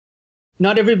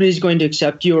Not everybody's going to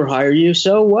accept you or hire you.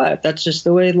 So what? That's just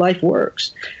the way life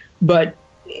works. But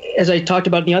as I talked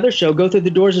about in the other show, go through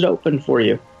the doors that open for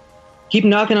you. Keep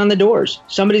knocking on the doors.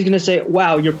 Somebody's going to say,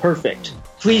 wow, you're perfect.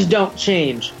 Please don't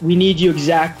change. We need you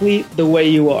exactly the way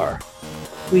you are.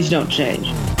 Please don't change.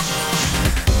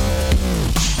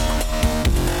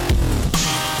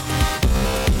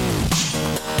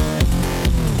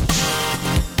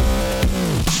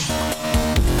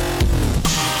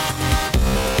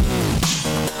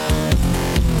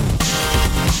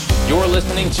 You're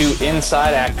listening to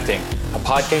Inside Acting, a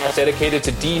podcast dedicated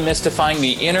to demystifying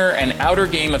the inner and outer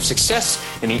game of success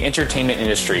in the entertainment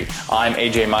industry. I'm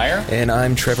AJ Meyer. And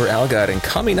I'm Trevor Algatt. And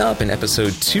coming up in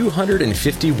episode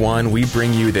 251, we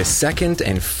bring you the second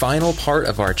and final part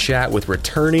of our chat with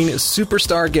returning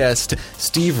superstar guest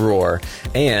Steve Rohr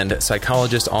and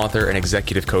psychologist, author, and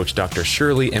executive coach Dr.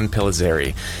 Shirley M.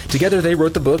 Pellizzeri. Together, they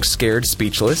wrote the book Scared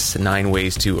Speechless, 9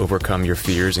 Ways to Overcome Your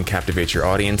Fears and Captivate Your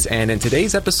Audience. And in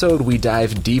today's episode, we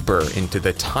dive deeper into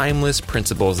the timeless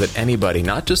principles that anybody,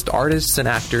 not just artists and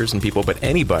actors and people, but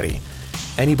anybody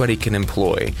can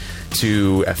employ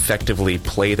to effectively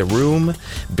play the room,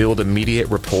 build immediate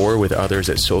rapport with others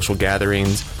at social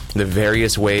gatherings, the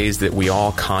various ways that we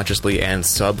all consciously and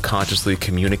subconsciously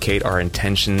communicate our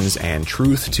intentions and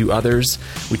truth to others.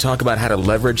 We talk about how to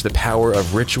leverage the power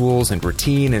of rituals and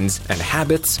routine and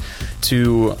habits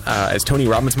to, as Tony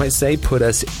Robbins might say, put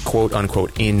us, quote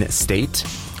unquote, in state.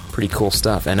 Pretty cool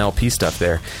stuff, NLP stuff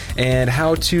there. And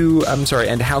how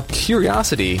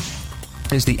curiosity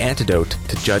is the antidote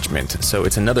to judgment. So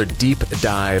it's another deep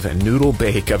dive, noodle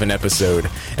bake of an episode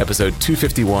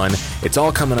 251. It's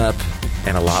all coming up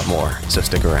and a lot more, so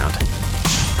stick around.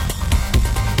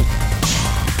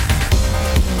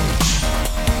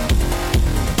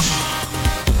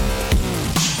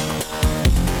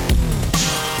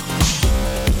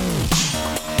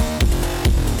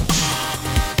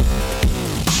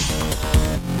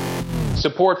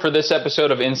 Support for this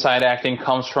episode of Inside Acting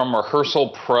comes from Rehearsal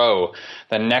Pro,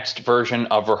 the next version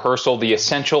of Rehearsal, the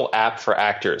essential app for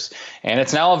actors. And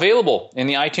it's now available in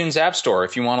the iTunes App Store.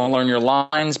 If you want to learn your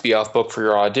lines, be off book for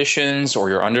your auditions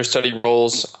or your understudy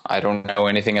roles, I don't know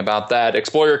anything about that.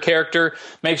 Explore your character,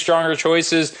 make stronger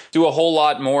choices, do a whole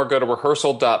lot more. Go to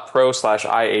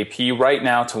rehearsal.pro/IAP right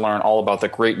now to learn all about the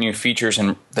great new features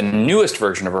in the newest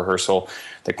version of Rehearsal,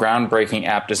 the groundbreaking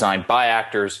app designed by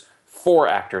actors for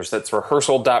actors. That's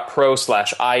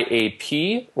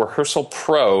rehearsal.pro/IAP. Rehearsal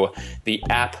Pro, the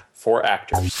app for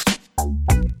actors.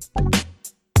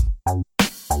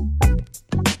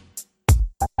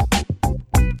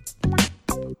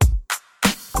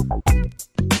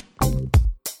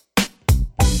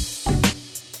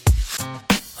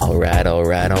 All right.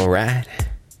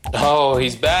 Oh,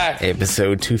 he's back.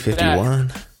 Episode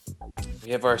 251. We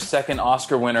have our second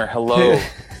Oscar winner. Hello.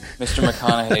 Mr.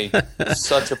 McConaughey,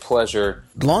 such a pleasure.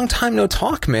 Long time no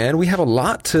talk, man. We have a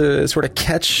lot to sort of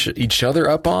catch each other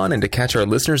up on and to catch our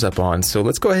listeners up on. So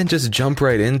let's go ahead and just jump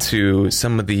right into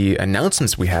some of the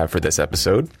announcements we have for this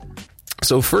episode.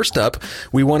 So first up,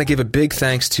 we want to give a big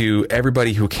thanks to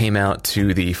everybody who came out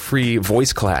to the free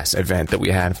voice class event that we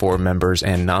had for members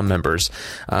and non-members.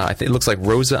 It looks like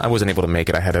Rosa, I wasn't able to make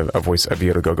it. I had a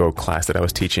Viola Go-Go class that I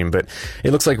was teaching, but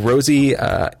it looks like Rosie,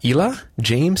 Ela,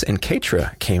 James, and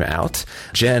Keitra came out.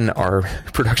 Jen, our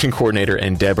production coordinator,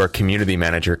 and Deb, our community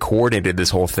manager, coordinated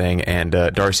this whole thing, and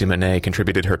Darcy Monet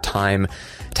contributed her time,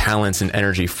 talents, and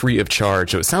energy free of charge.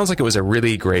 So it sounds like it was a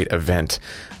really great event.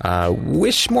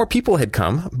 Wish more people had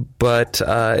come, but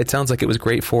it sounds like it was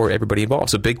great for everybody involved.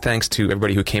 So big thanks to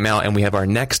everybody who came out, and we have our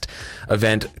next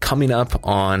event coming up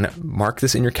on, mark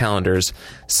this in your calendars,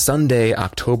 Sunday,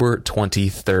 October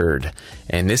 23rd.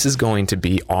 And this is going to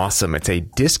be awesome. It's a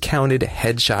discounted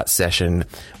headshot session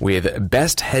with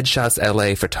Best Headshots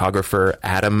LA photographer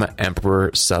Adam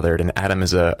Emperor Southard. And Adam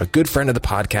is a good friend of the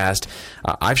podcast.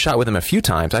 I've shot with him a few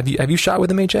times. Have you shot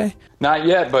with him, AJ? Not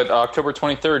yet, but October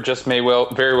 23rd just very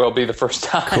well be the first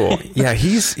time. Cool. Yeah,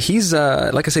 he's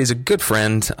like I say, he's a good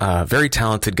friend, very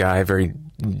talented guy, very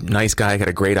nice guy, got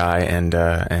a great eye, and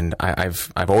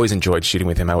I've always enjoyed shooting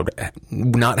with him. I would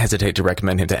not hesitate to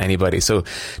recommend him to anybody. So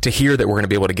to hear that we're going to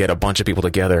be able to get a bunch of people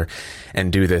together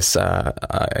and do this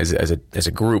as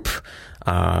a group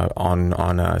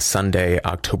on Sunday,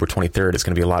 October 23rd. It's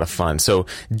going to be a lot of fun. So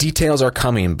details are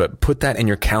coming, but put that in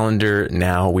your calendar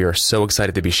now. We are so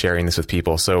excited to be sharing this with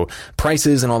people. So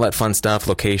prices and all that fun stuff,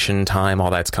 location, time, all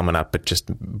that's coming up. But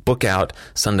just book out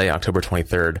Sunday, October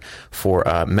 23rd for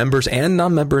members and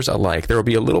non-members alike. There will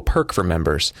be a little perk for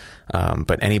members,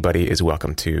 but anybody is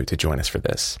welcome to join us for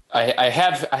this. I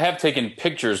have taken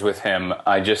pictures with him.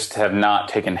 I just have not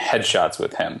taken headshots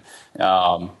with him.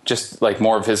 just like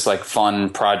more of his like fun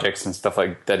projects and stuff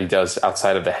like that he does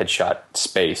outside of the headshot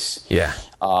space. Yeah.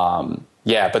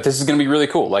 But this is going to be really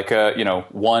cool. Like,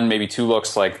 one, maybe 2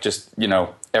 looks, like just,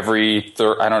 every,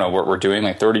 I don't know what we're doing,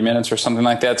 like 30 minutes or something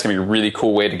like that. It's going to be a really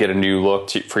cool way to get a new look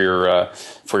for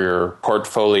your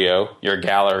portfolio, your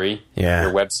gallery,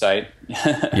 your website.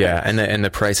 Yeah. And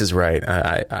the price is right.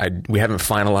 We haven't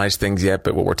finalized things yet,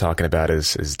 but what we're talking about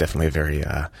is definitely a very,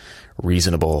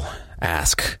 reasonable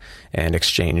ask and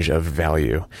exchange of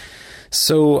value.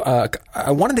 So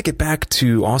I wanted to get back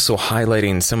to also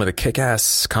highlighting some of the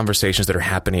kick-ass conversations that are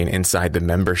happening inside the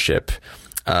membership.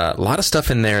 A lot of stuff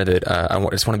in there that I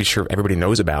just want to be sure everybody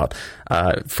knows about.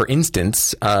 For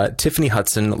instance, Tiffany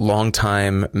Hudson,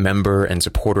 longtime member and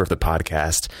supporter of the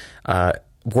podcast,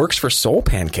 works for Soul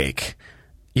Pancake.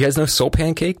 You guys know Soul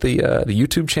Pancake, the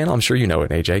YouTube channel? I'm sure you know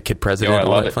it, AJ, Kid President,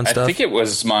 all that fun stuff. I think it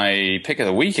was my pick of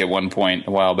the week at one point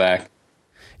a while back.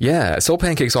 Yeah, Soul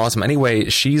Pancake's awesome. Anyway,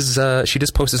 she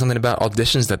just posted something about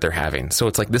auditions that they're having. So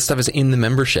it's like this stuff is in the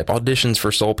membership. Auditions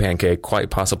for Soul Pancake, quite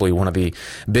possibly one of the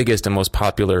biggest and most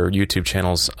popular YouTube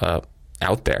channels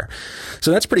out there.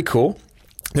 So that's pretty cool.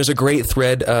 There's a great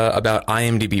thread about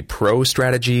IMDb Pro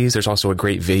strategies. There's also a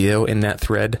great video in that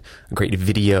thread.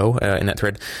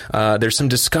 There's some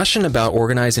discussion about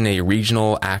organizing a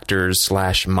regional actors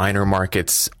 / minor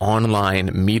markets online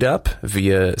meetup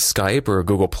via Skype or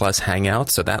Google Plus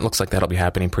Hangouts. So that looks like that'll be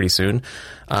happening pretty soon.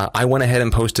 I went ahead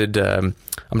and posted, I'm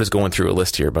just going through a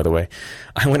list here, by the way.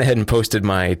 I went ahead and posted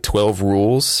my 12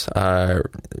 rules,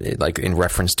 like in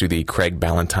reference to the Craig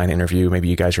Ballantyne interview. Maybe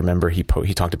you guys remember he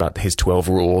talked about his 12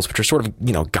 rules, which are sort of,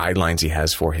 guidelines he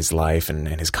has for his life and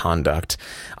his conduct.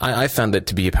 I found that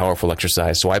to be a powerful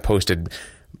exercise. So I posted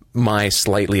my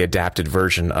slightly adapted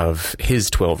version of his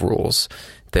 12 rules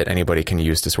that anybody can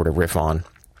use to sort of riff on.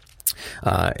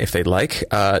 If they'd like.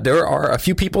 There are a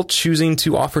few people choosing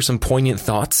to offer some poignant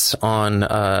thoughts on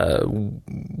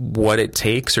what it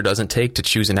takes or doesn't take to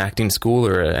choose an acting school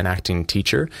or an acting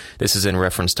teacher. This is in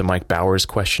reference to Mike Bauer's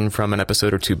question from an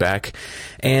episode or 2 back.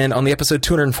 And on the episode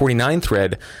 249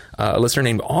 thread, a listener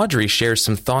named Audrey shares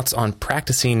some thoughts on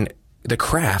practicing the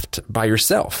craft by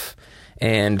yourself.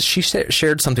 And she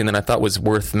shared something that I thought was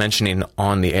worth mentioning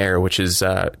on the air, which is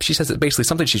she says that basically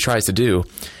something she tries to do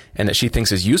and that she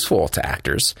thinks is useful to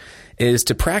actors is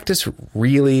to practice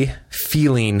really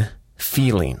feeling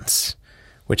feelings,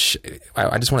 which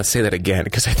I just want to say that again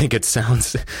because I think it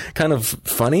sounds kind of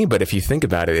funny. But if you think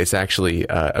about it, it's actually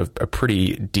a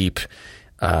pretty deep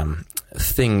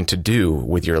thing to do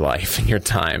with your life and your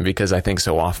time, because I think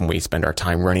so often we spend our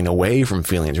time running away from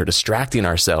feelings or distracting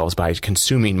ourselves by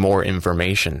consuming more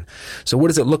information. So what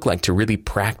does it look like to really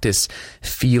practice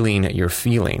feeling your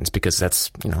feelings? Because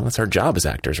that's our job as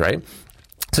actors, right?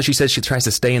 So she says she tries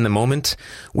to stay in the moment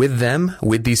with them,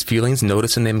 with these feelings,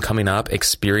 noticing them coming up,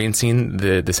 experiencing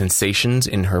the sensations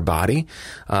in her body,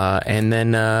 and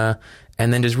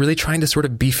then just really trying to sort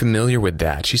of be familiar with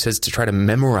that. She says to try to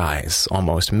memorize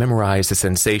the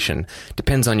sensation.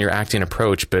 Depends on your acting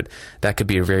approach, but that could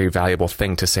be a very valuable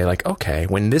thing to say, like, okay,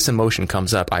 when this emotion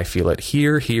comes up, I feel it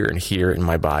here, here, and here in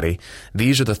my body.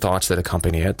 These are the thoughts that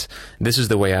accompany it. This is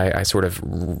the way I sort of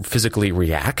physically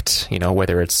react,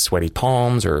 whether it's sweaty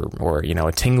palms or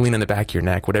a tingling in the back of your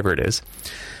neck, whatever it is.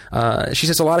 She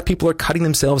says a lot of people are cutting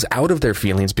themselves out of their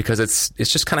feelings because it's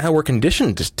just kind of how we're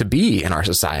conditioned to be in our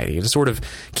society, to sort of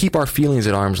keep our feelings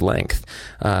at arm's length.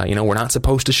 We're not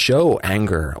supposed to show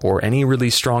anger or any really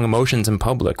strong emotions in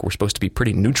public. We're supposed to be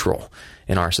pretty neutral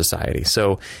in our society.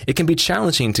 So it can be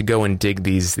challenging to go and dig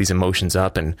these emotions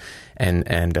up and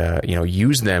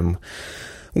use them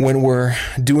when we're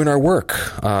doing our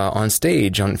work on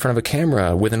stage, in front of a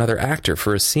camera with another actor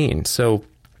for a scene. So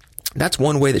that's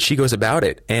one way that she goes about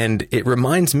it. And it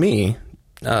reminds me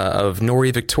of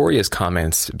Nori Victoria's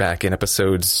comments back in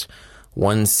episodes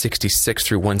 166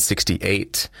 through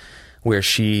 168, where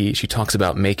she talks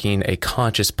about making a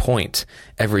conscious point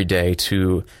every day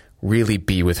to really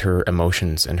be with her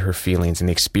emotions and her feelings and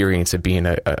the experience of being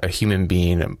a human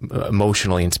being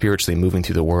emotionally and spiritually moving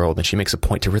through the world. And she makes a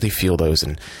point to really feel those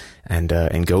and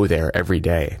go there every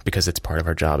day because it's part of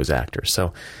our job as actors.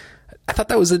 So I thought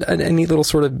that was a neat little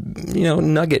sort of,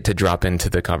 nugget to drop into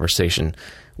the conversation.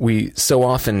 We so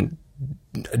often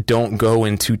don't go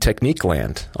into technique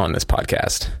land on this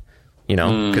podcast,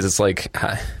 because it's like,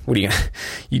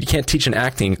 you can't teach an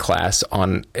acting class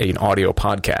on an audio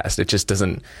podcast. It just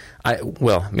doesn't,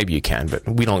 maybe you can, but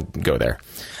we don't go there.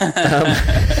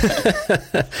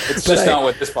 It's just not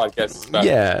what this podcast is about.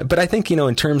 Yeah. But I think,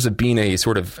 in terms of being a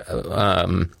sort of,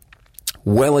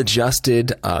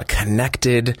 well-adjusted,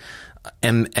 connected,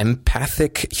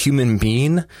 empathic human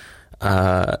being,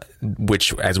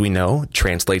 which, as we know,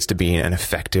 translates to being an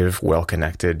effective,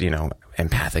 well-connected,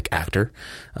 empathic actor.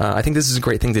 I think this is a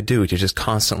great thing to do, to just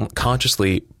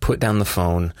consciously put down the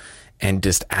phone and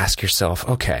just ask yourself,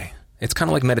 okay, it's kind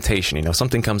of like meditation.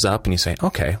 Something comes up and you say,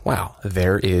 okay, wow,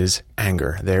 there is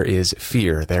anger, there is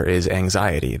fear, there is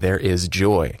anxiety, there is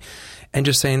joy. And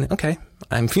just saying, okay,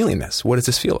 I'm feeling this. What does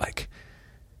this feel like?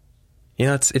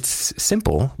 It's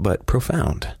simple, but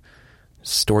profound.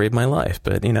 Story of my life,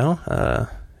 but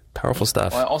powerful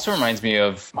stuff. Well, it also reminds me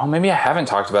of, maybe I haven't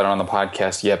talked about it on the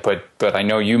podcast yet, but I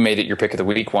know you made it your pick of the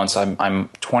week once. I'm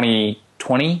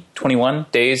 21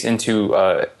 days into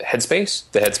Headspace,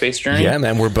 the Headspace journey. Yeah,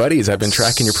 man, we're buddies. I've been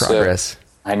tracking your progress.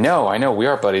 I know, we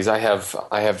are buddies. I have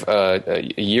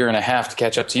a year and a half to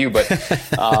catch up to you, but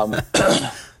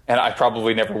and I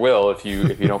probably never will if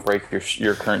you don't break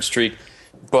your current streak.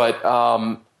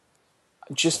 But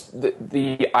just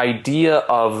the idea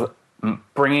of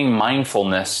bringing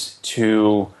mindfulness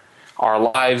to our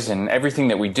lives and everything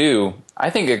that we do, I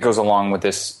think it goes along with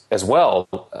this as well.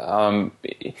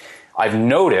 I've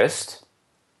noticed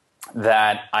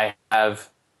that I have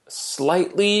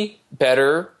slightly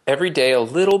better every day, a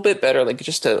little bit better, like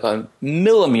just a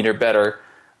millimeter better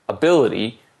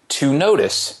ability to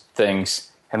notice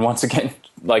things. And once again,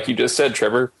 like you just said,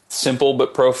 Trevor, simple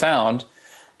but profound,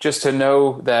 just to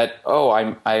know that,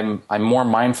 I'm more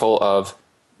mindful of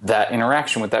that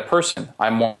interaction with that person.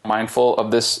 I'm more mindful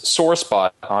of this sore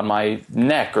spot on my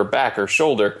neck or back or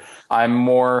shoulder. I'm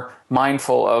more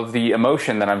mindful of the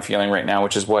emotion that I'm feeling right now,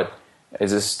 which is what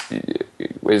this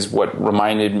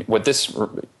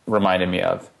reminded me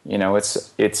of.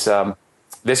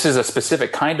 This is a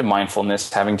specific kind of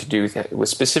mindfulness having to do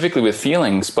specifically with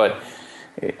feelings, but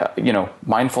a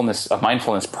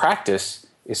mindfulness practice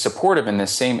is supportive in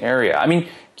this same area. I mean,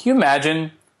 can you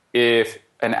imagine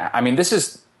this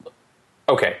is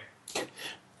okay.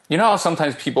 You know how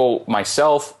sometimes people,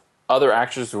 myself, other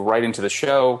actors who write into the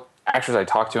show, actors I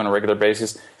talk to on a regular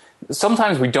basis,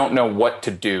 sometimes we don't know what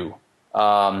to do,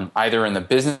 either in the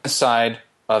business side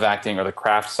of acting or the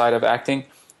craft side of acting.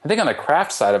 I think on the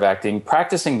craft side of acting,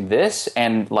 practicing this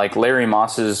and like Larry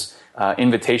Moss's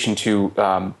invitation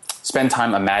to spend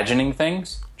time imagining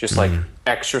things, just like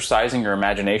exercising your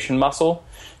imagination muscle.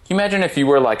 Can you imagine if you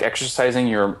were like exercising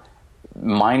your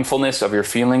mindfulness of your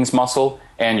feelings muscle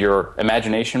and your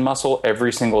imagination muscle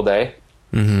every single day?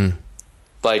 Mm-hmm.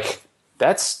 Like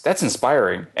that's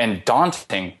inspiring and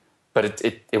daunting, but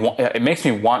it makes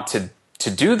me want to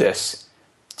do this,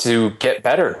 to get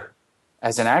better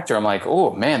as an actor. I'm like,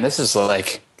 oh man, this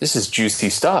is juicy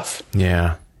stuff.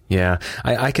 Yeah. Yeah.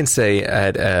 I can say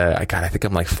I think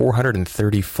I'm like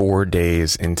 434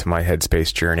 days into my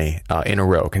Headspace journey in a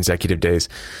row, consecutive days.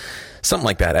 Something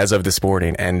like that as of this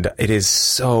morning. And it is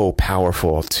so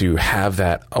powerful to have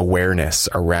that awareness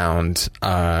around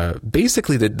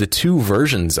basically the two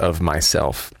versions of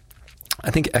myself.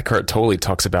 I think Eckhart Tolle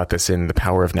talks about this in The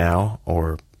Power of Now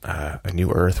or A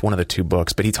New Earth, one of the two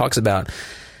books. But he talks about,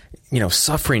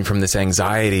 suffering from this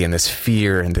anxiety and this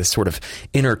fear and this sort of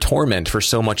inner torment for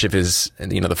so much of his,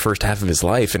 the first half of his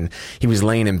life. And he was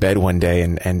laying in bed one day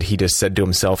and he just said to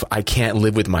himself, I can't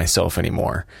live with myself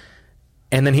anymore.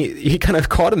 And then he kind of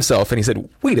caught himself and he said,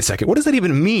 wait a second, what does that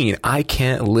even mean? I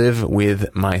can't live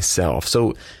with myself.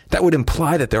 So that would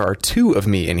imply that there are two of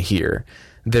me in here.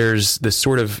 There's this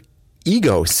sort of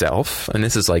ego self, and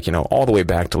this is like, all the way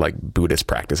back to like Buddhist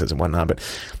practices and whatnot, but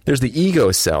there's the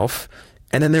ego self.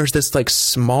 And then there's this like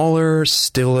smaller,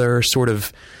 stiller, sort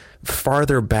of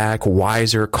farther back,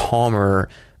 wiser, calmer,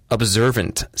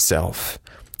 observant self.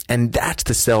 And that's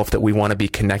the self that we want to be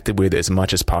connected with as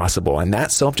much as possible. And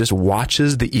that self just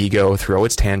watches the ego throw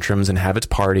its tantrums and have its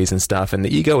parties and stuff. And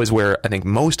the ego is where I think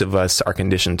most of us are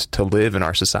conditioned to live in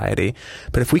our society.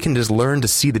 But if we can just learn to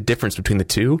see the difference between the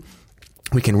two,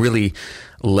 we can really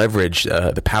leverage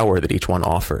the power that each one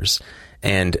offers.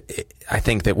 And I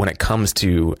think that when it comes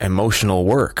to emotional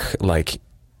work, like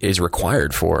is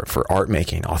required for art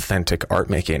making, authentic art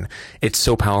making, it's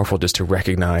so powerful just to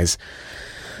recognize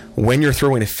when you're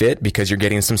throwing a fit because you're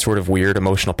getting some sort of weird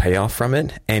emotional payoff from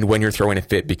it, and when you're throwing a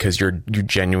fit because you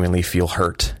genuinely feel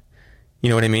hurt. You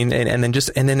know what I mean? And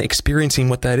then experiencing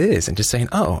what that is and just saying,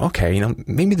 oh, okay,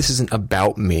 maybe this isn't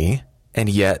about me, and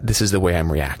yet this is the way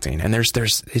I'm reacting. And it's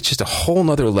just a whole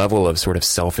nother level of sort of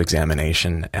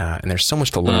self-examination. And there's so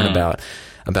much to learn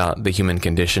about the human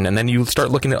condition. And then you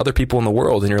start looking at other people in the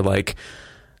world and you're like,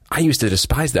 I used to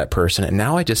despise that person. And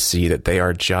now I just see that they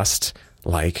are just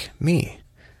like me.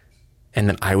 And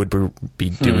then I would be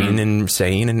doing and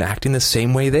saying and acting the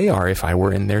same way they are if I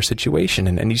were in their situation.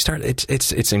 And you start,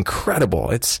 it's incredible.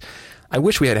 I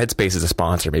wish we had Headspace as a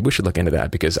sponsor. Maybe we should look into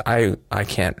that, because I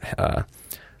can't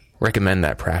recommend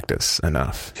that practice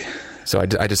enough. So I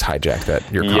just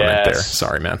hijacked your comment there.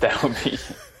 Sorry, man. That would be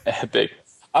epic.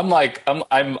 I'm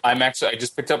actually, I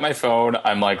just picked up my phone.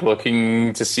 I'm like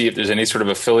looking to see if there's any sort of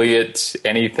affiliate,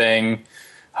 anything.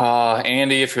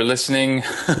 Andy, if you're listening.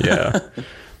 Yeah.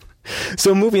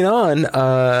 So moving on,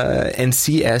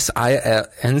 NCSIL,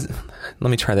 let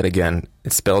me try that again.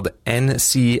 It's spelled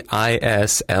NCISLA.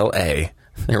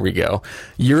 There we go.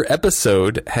 Your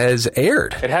episode has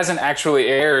aired. It hasn't actually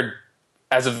aired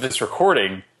as of this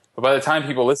recording, but by the time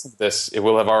people listen to this, it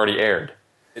will have already aired.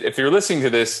 If you're listening to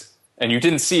this and you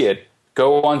didn't see it,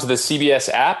 go onto the CBS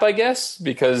app, I guess,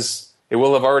 because it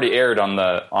will have already aired on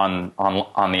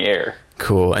the air.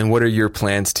 Cool. And what are your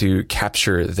plans to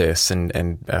capture this and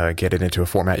get it into a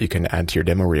format you can add to your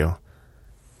demo reel?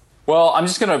 Well, I'm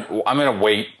gonna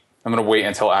wait. I'm gonna wait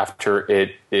until after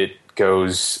it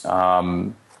goes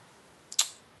on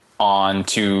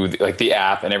to like the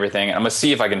app and everything. I'm gonna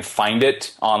see if I can find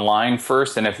it online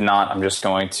first, and if not, I'm just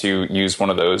going to use one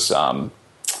of those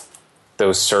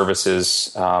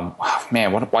services.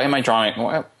 Man, why am I drawing?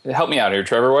 Help me out here,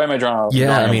 Trevor. Why am I drawing?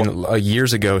 Yeah, I mean,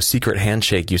 years ago, Secret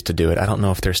Handshake used to do it. I don't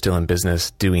know if they're still in business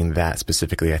doing that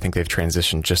specifically. I think they've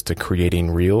transitioned just to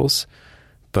creating reels.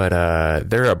 But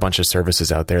there are a bunch of services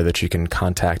out there that you can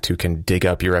contact who can dig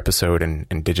up your episode and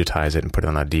digitize it and put it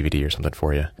on a DVD or something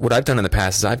for you. What I've done in the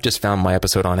past is I've just found my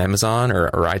episode on Amazon or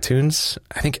iTunes.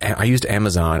 I think I used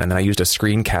Amazon, and then I used a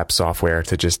screen cap software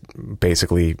to just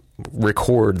basically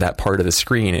record that part of the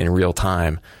screen in real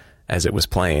time as it was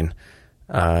playing,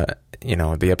 the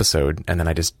episode, and then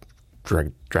I just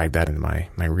drag that into my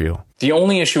reel. The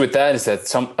only issue with that is that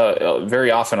some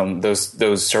very often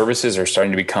those services are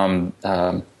starting to become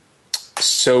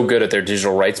so good at their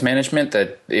digital rights management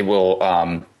that it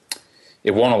won't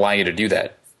allow you to do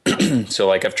that. So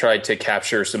like I've tried to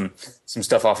capture some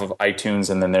stuff off of iTunes,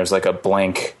 and then there's like a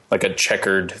blank, like a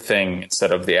checkered thing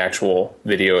instead of the actual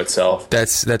video itself.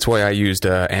 That's why I used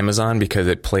Amazon, because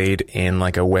it played in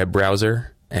like a web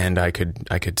browser, and I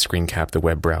could screen cap the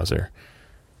web browser.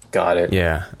 Got it.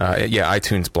 Yeah.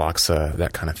 iTunes blocks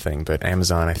that kind of thing, but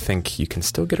Amazon, I think you can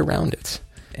still get around it.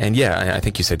 And yeah, I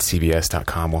think you said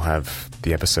CBS.com will have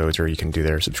the episodes, or you can do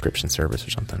their subscription service or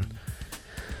something.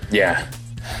 Yeah.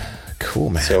 Cool,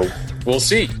 man. So we'll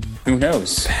see. Who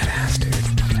knows? Badass, dude.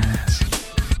 Badass.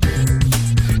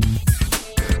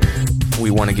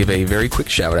 We want to give a very quick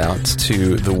shout out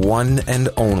to the one and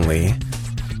only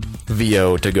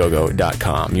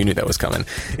VO2GoGo.com. You knew that was coming.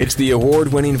 It's the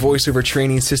award-winning voiceover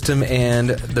training system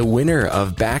and the winner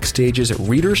of Backstage's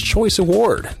Reader's Choice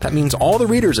Award. That means all the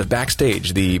readers of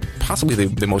Backstage, possibly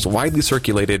the most widely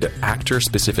circulated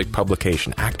actor-specific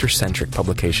publication, actor-centric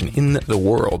publication in the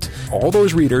world, all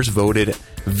those readers voted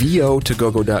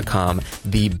VO2GoGo.com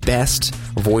the best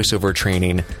voiceover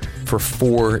training for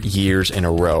 4 years in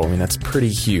a row. I mean, that's pretty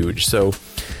huge. So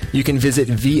you can visit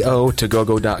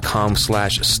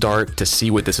vo2gogo.com/start to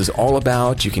see what this is all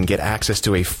about. You can get access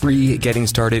to a free Getting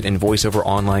Started in Voiceover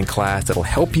online class that'll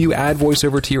help you add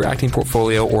voiceover to your acting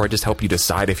portfolio, or just help you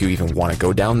decide if you even want to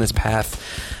go down this path.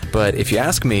 But if you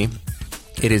ask me,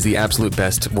 it is the absolute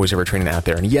best voiceover training out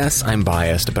there. And yes, I'm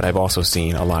biased, but I've also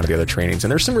seen a lot of the other trainings, and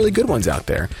there's some really good ones out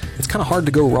there. It's kind of hard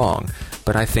to go wrong,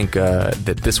 but I think that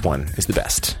this one is the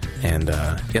best. And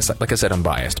yes, like I said, I'm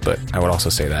biased, but I would also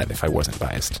say that if I wasn't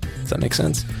biased. Does that make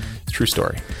sense? It's a true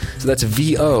story. So that's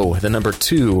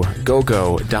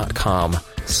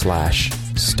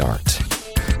vo2gogo.com/start.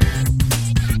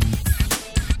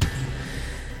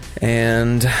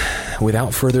 And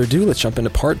without further ado, let's jump into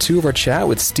part 2 of our chat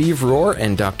with Steve Rohr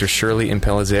and Dr. Shirley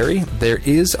Impellizzeri. There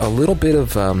is a little bit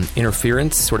of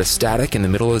interference, sort of static in the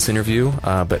middle of this interview,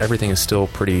 but everything is still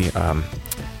pretty...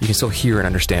 you can still hear and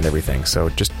understand everything, so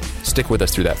just stick with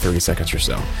us through that 30 seconds or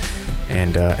so.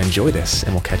 And enjoy this,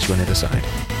 and we'll catch you on the other side.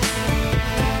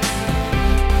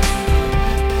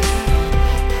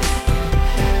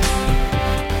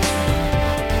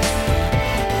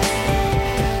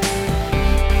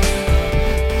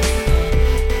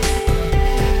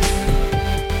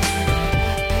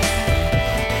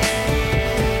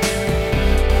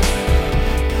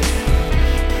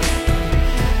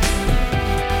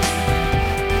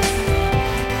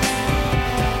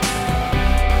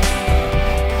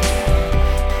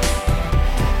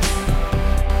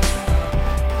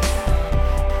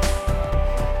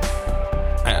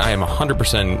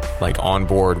 100% like on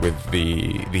board with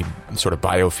the sort of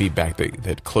biofeedback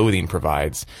that clothing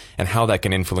provides and how that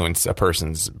can influence a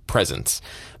person's presence.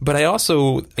 But I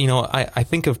also, I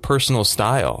think of personal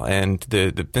style, and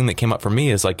the thing that came up for me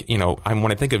is like,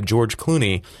 when I think of George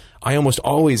Clooney, I almost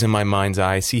always in my mind's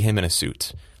eye see him in a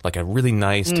suit, like a really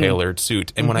nice tailored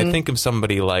suit. And when I think of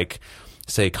somebody like,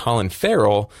 say, Colin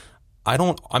Farrell,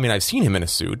 I've seen him in a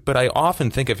suit, but I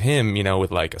often think of him, with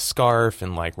like a scarf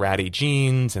and like ratty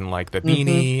jeans and like the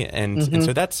beanie. And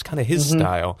so that's kind of his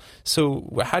style.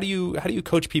 So how do you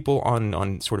coach people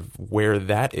on sort of where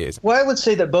that is? Well, I would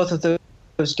say that both of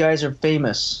those guys are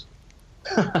famous.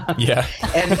 Yeah.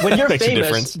 And when you're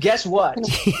famous, guess what?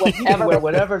 You can wear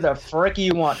whatever the frick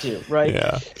you want to, right?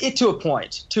 Yeah. To a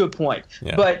point.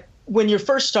 Yeah. But when you're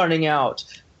first starting out,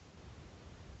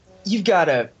 you've got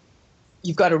to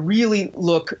really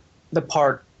look the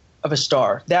part of a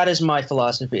star. That is my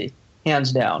philosophy,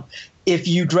 hands down. If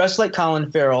you dress like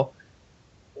Colin Farrell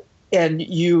and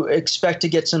you expect to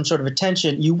get some sort of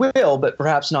attention, you will, but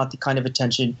perhaps not the kind of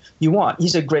attention you want.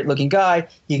 He's a great-looking guy.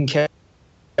 He can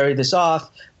carry this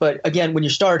off. But again, when you're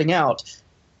starting out,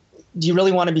 do you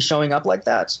really want to be showing up like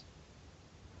that?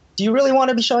 Do you really want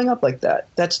to be showing up like that?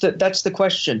 That's the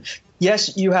question.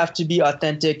 Yes, you have to be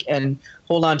authentic and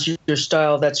hold on to your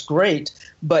style. That's great.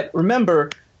 But remember,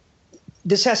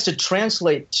 this has to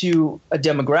translate to a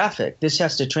demographic. This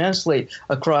has to translate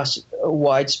across a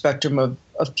wide spectrum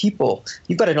of people.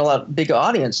 You've got a big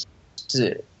audience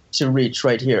to reach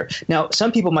right here. Now,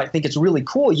 some people might think it's really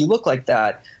cool you look like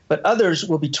that, but others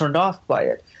will be turned off by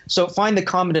it. So find the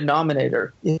common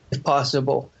denominator, if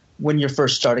possible, when you're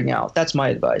first starting out. That's my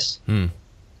advice.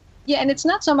 Yeah, and it's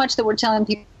not so much that we're telling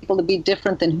people to be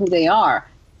different than who they are.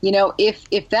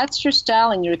 If that's your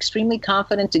style and you're extremely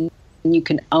confident and you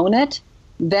can own it,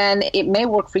 then it may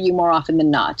work for you more often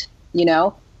than not,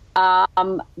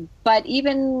 But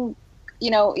even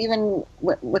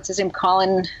what's his name?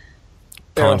 Colin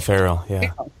Farrell,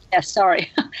 yeah. Yeah,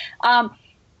 sorry.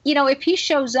 If he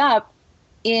shows up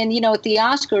in, at the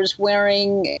Oscars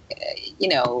wearing,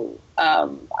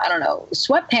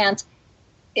 sweatpants,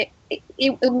 it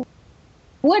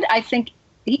would, I think,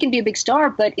 he can be a big star,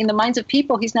 but in the minds of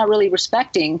people, he's not really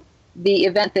respecting the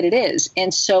event that it is.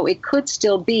 And so it could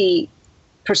still be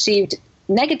perceived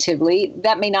negatively.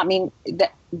 That may not mean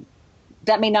that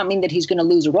he's going to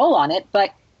lose a role on it,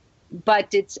 but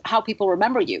it's how people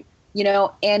remember you,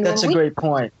 and that's a great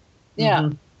point. Yeah.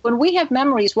 Mm-hmm. When we have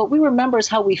memories, what we remember is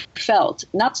how we felt,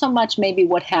 not so much maybe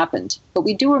what happened, but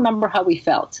we do remember how we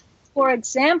felt. For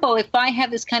example, if I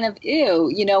have this kind of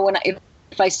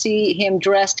if I see him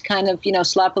dressed kind of,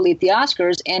 sloppily at the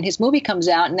Oscars and his movie comes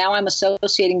out, and now I'm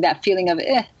associating that feeling of,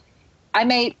 I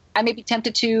may be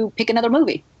tempted to pick another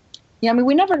movie.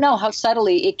 We never know how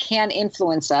subtly it can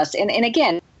influence us. And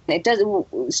again, it does.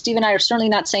 Steve and I are certainly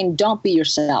not saying don't be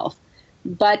yourself,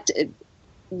 but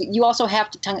you also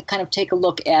have to kind of take a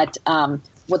look at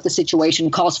what the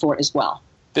situation calls for as well.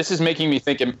 This is making me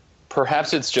think,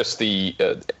 perhaps it's just the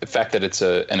fact that it's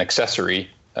an accessory.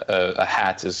 A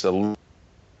hat is a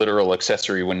literal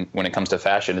accessory when it comes to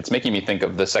fashion. It's making me think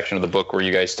of the section of the book where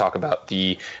you guys talk about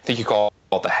I think you call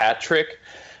it the hat trick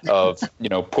of,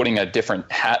 putting a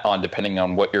different hat on depending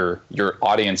on what your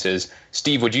audience is.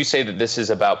 Steve, would you say that this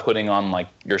is about putting on like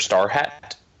your star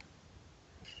hat?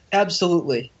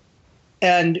 Absolutely.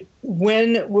 And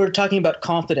when we're talking about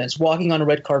confidence, walking on a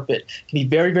red carpet can be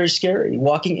very, very scary.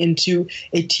 Walking into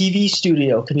a TV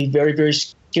studio can be very, very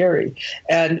scary.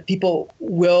 And people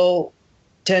will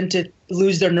tend to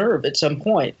lose their nerve at some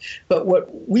point. But what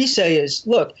we say is,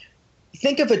 look,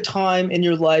 think of a time in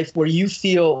your life where you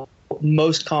feel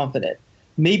most confident.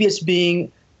 Maybe it's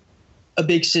being a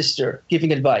big sister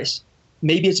giving advice.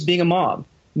 Maybe it's being a mom.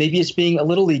 Maybe it's being a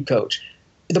little league coach.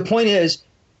 The point is,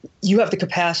 you have the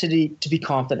capacity to be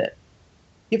confident.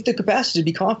 You have the capacity to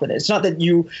be confident. It's not that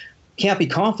you can't be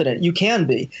confident. You can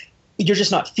be. You're just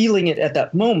not feeling it at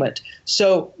that moment.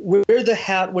 So wear the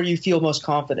hat where you feel most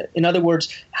confident. In other words,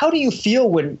 how do you feel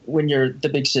when you're the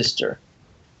big sister?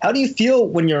 How do you feel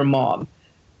when you're a mom?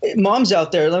 Moms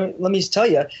out there, let me tell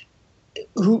you,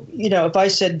 if I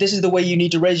said this is the way you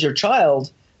need to raise your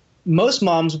child, most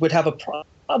moms would have a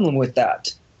problem with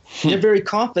that. They're very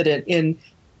confident in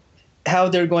how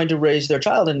they're going to raise their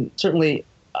child, and certainly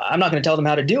I'm not going to tell them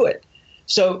how to do it.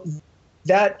 So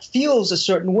that feels a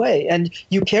certain way, and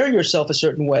you carry yourself a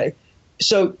certain way.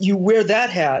 So you wear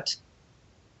that hat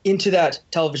into that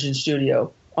television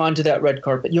studio, onto that red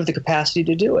carpet. You have the capacity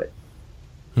to do it.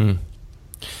 And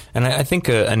I think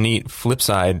a neat flip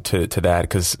side to that,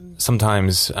 because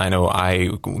sometimes I know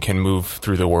I can move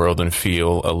through the world and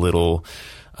feel a little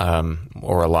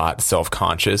or a lot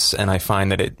self-conscious. And I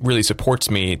find that it really supports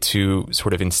me to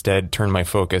sort of instead turn my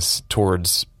focus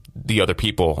towards the other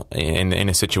people in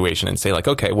a situation and say like,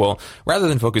 okay, well, rather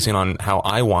than focusing on how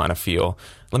I want to feel,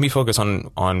 let me focus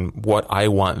on what I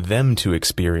want them to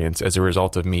experience as a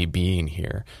result of me being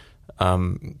here.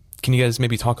 Can you guys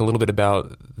maybe talk a little bit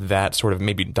about that sort of,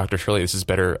 maybe Dr. Shirley, this is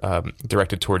better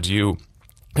directed towards you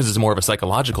because it's more of a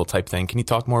psychological type thing. Can you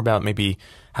talk more about maybe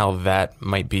how that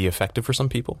might be effective for some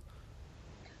people?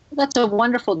 That's a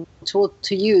wonderful tool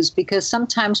to use because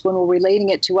sometimes when we're relating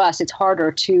it to us, it's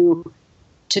harder to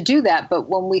do that. But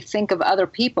when we think of other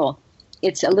people,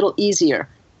 it's a little easier.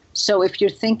 So if you're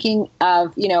thinking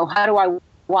of, how do I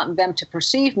want them to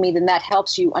perceive me, then that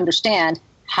helps you understand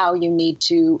how you need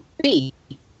to be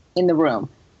in the room.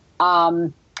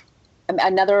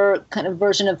 Another kind of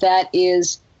version of that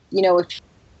is, if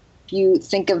you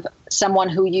think of someone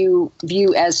who you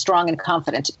view as strong and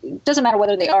confident, it doesn't matter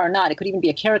whether they are or not. It could even be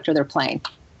a character they're playing.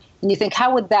 And you think,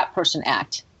 how would that person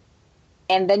act?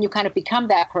 And then you kind of become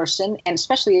that person. And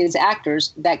especially as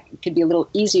actors, that could be a little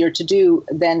easier to do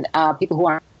than people who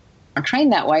aren't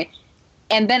trained that way.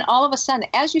 And then all of a sudden,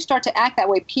 as you start to act that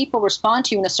way, people respond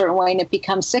to you in a certain way, and it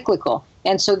becomes cyclical.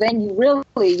 And so then you're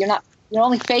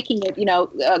only faking it,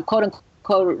 quote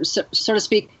unquote, so to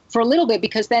speak, for a little bit,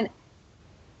 because then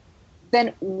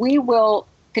we will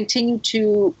continue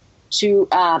to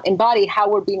embody how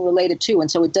we're being related to,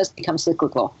 and so it does become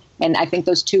cyclical. And I think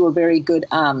those two are very good,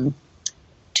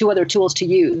 two other tools to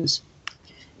use.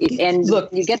 And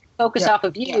look, you get the focus off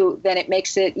of you, then it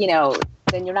makes it,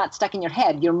 then you're not stuck in your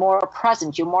head. You're more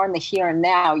present. You're more in the here and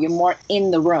now. You're more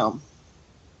in the room.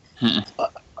 And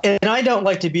I don't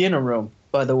like to be in a room,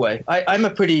 by the way. I'm a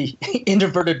pretty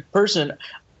introverted person.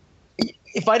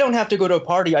 If I don't have to go to a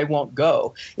party, I won't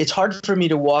go. It's hard for me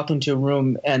to walk into a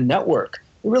room and network.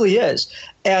 It really is.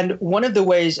 And one of the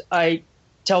ways I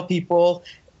tell people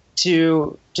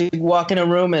to walk in a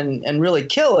room and really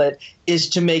kill it is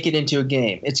to make it into a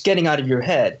game. It's getting out of your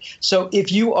head. So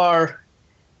if you are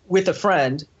with a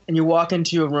friend and you walk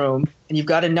into a room and you've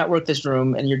got to network this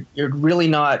room and you're really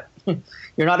not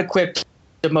you're not equipped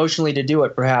emotionally to do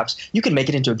it, perhaps you can make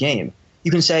it into a game.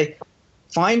 You can say,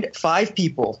 find 5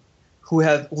 people who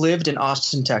have lived in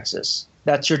Austin, Texas.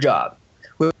 That's your job.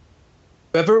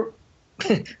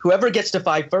 Whoever gets to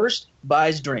 5 first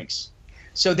buys drinks.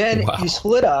 So then you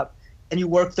split up and you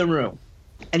work the room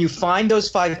and you find those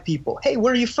 5 people. Hey,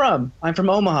 where are you from? I'm from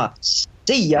Omaha.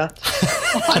 See ya.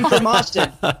 I'm from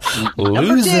Austin.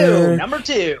 Loser. Number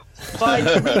two. Find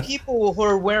 3 people who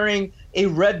are wearing a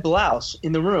red blouse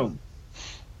in the room.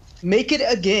 Make it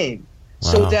a game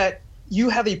so that you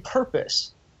have a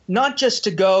purpose, not just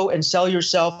to go and sell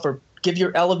yourself or give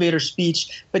your elevator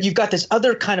speech, but you've got this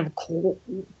other kind of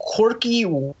quirky,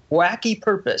 wacky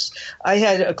purpose. I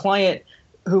had a client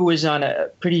who was on a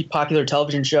pretty popular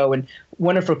television show, and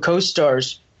one of her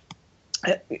co-stars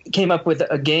came up with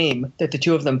a game that the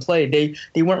two of them played.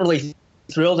 They weren't really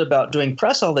thrilled about doing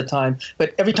press all the time,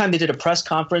 but every time they did a press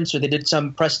conference or they did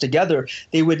some press together,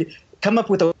 they would come up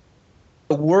with a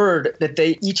word that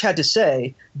they each had to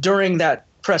say during that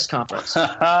press conference.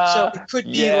 So it could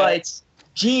be like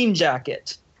jean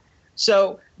jacket.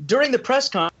 So during the press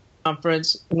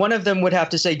conference, one of them would have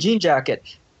to say jean jacket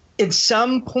at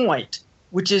some point,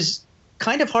 which is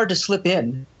kind of hard to slip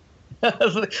in.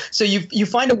 So you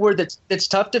find a word that's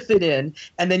tough to fit in,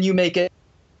 and then you make it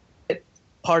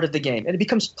part of the game, and it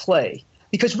becomes play.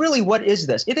 Because really, what is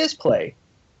this? It is play.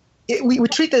 We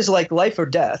treat this like life or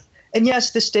death. And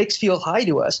yes, the stakes feel high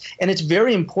to us, and it's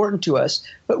very important to us.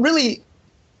 But really,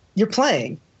 you're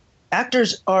playing.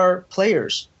 Actors are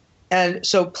players, and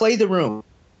so play the room.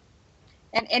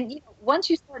 And once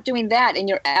you start doing that, and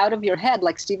you're out of your head,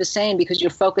 like Steve is saying, because you're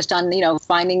focused on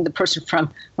finding the person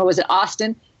from Austin.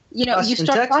 Austin, you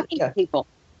start Texas, talking to people.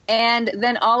 And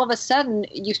then all of a sudden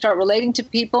you start relating to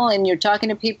people and you're talking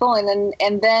to people,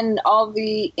 and then all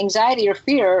the anxiety or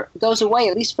fear goes away,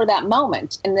 at least for that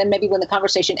moment. And then maybe when the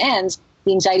conversation ends,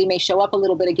 the anxiety may show up a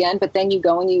little bit again, but then you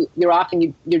go and you're off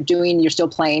and you're still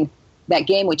playing that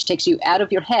game, which takes you out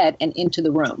of your head and into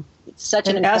the room. It's such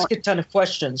an ask a ton of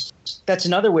questions. That's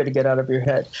another way to get out of your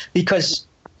head, because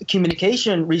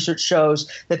communication research shows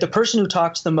that the person who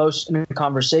talks the most in a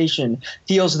conversation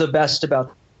feels the best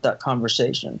about that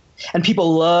conversation. And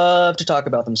people love to talk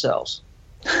about themselves.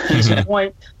 Case in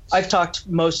point, I've talked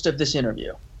most of this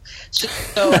interview.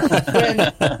 So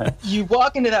when you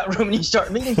walk into that room and you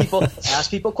start meeting people, ask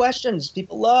people questions.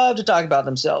 People love to talk about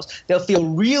themselves. They'll feel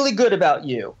really good about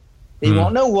you. They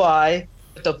won't know why,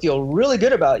 but they'll feel really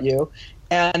good about you.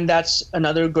 And that's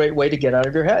another great way to get out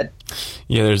of your head.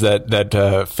 Yeah, there's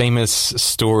that famous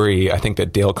story, I think,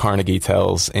 that Dale Carnegie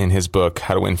tells in his book,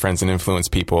 How to Win Friends and Influence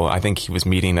People. I think he was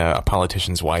meeting a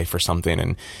politician's wife or something,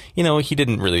 and, he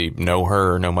didn't really know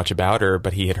her or know much about her,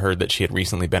 but he had heard that she had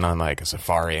recently been on, like, a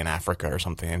safari in Africa or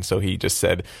something, and so he just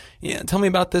said, yeah, tell me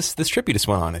about this trip you just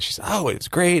went on. And she said, oh, it was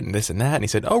great, and this and that. And he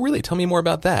said, oh, really? Tell me more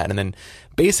about that. And then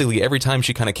basically every time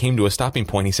she kind of came to a stopping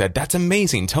point, he said, that's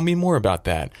amazing. Tell me more about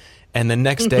that. And the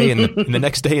next day in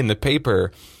the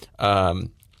paper, I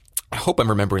hope I'm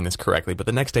remembering this correctly, but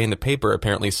the next day in the paper,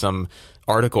 apparently some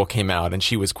article came out and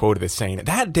she was quoted as saying,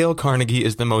 that Dale Carnegie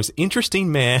is the most interesting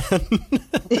man.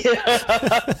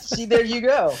 Yeah. See, there you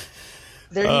go.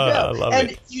 There you go. I love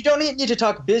and it. You don't need to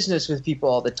talk business with people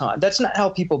all the time. That's not how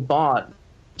people bond.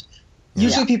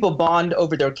 Usually people bond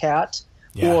over their cat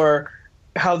or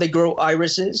how they grow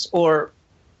irises or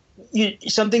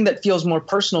something that feels more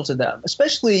personal to them,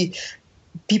 especially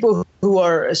people who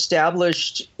are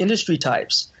established industry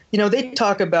types. They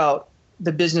talk about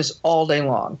the business all day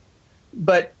long.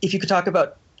 But if you could talk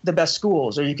about the best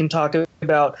schools or you can talk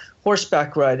about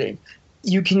horseback riding,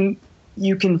 you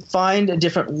can find a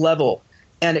different level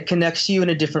and it connects you in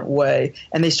a different way.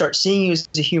 And they start seeing you as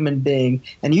a human being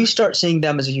and you start seeing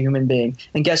them as a human being.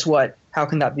 And guess what? How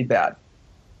can that be bad?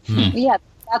 Yeah.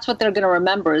 That's what they're going to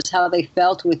remember is how they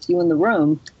felt with you in the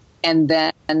room, and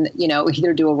then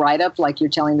either do a write-up like you're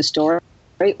telling the story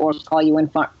or call you in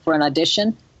for an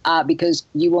audition because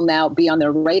you will now be on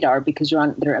their radar because you're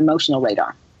on their emotional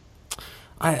radar.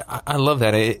 I love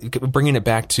that. Bringing it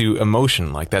back to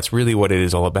emotion, like that's really what it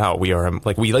is all about. We are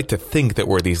we like to think that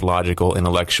we're these logical,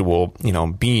 intellectual,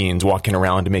 beings walking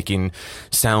around making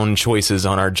sound choices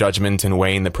on our judgment and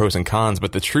weighing the pros and cons.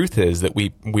 But the truth is that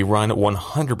we run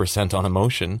 100% on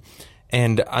emotion.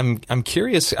 And I'm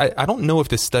curious. I don't know if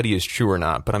this study is true or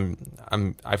not, but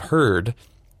I've heard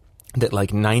that like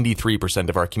 93%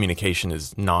 of our communication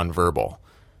is nonverbal.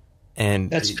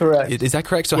 And that's correct. Is that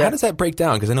correct? So how does that break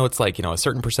down? Because I know it's like, a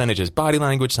certain percentage is body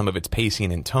language, some of it's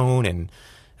pacing and tone. And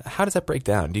how does that break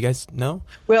down? Do you guys know?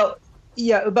 Well,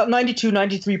 yeah, about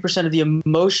 93% of the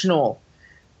emotional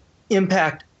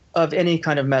impact of any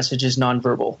kind of message is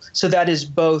nonverbal. So that is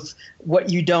both what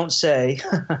you don't say.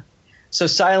 So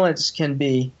silence can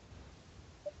be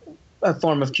a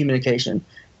form of communication.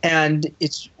 And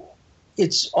it's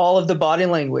all of the body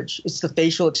language. It's the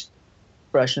facial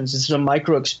expressions. It's the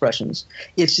micro expressions.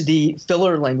 It's the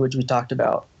filler language we talked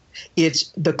about.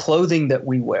 It's the clothing that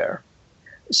we wear.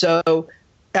 So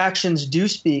actions do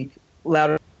speak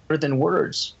louder than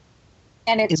words.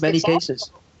 And it's in many also,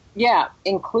 cases. Yeah,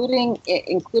 including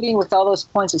with all those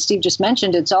points that Steve just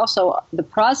mentioned, it's also the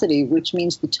prosody, which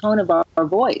means the tone of our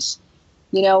voice.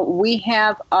 We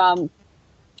have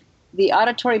the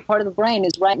auditory part of the brain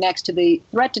is right next to the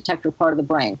threat detector part of the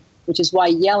brain, which is why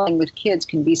yelling with kids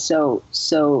can be so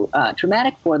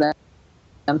traumatic for them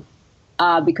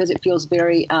because it feels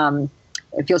very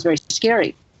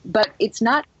scary. But it's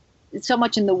not so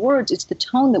much in the words; it's the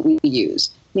tone that we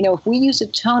use. If we use a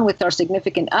tone with our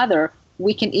significant other,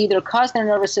 we can either cause their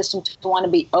nervous system to want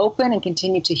to be open and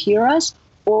continue to hear us,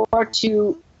 or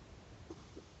to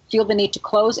feel the need to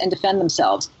close and defend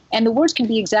themselves. And the words can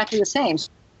be exactly the same.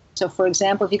 So, for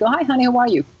example, if you go, "Hi, honey, how are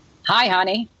you?" "Hi,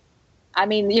 honey." I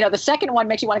mean, the second one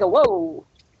makes you want to go, "Whoa."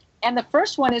 And the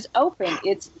first one is open.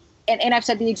 And I've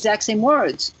said the exact same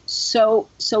words. So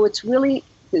it's really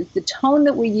the tone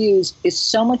that we use is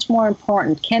so much more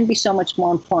important, can be so much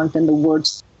more important than the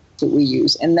words that we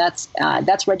use. And that's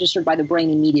registered by the brain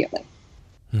immediately.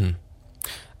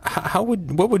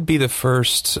 What would be the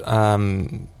first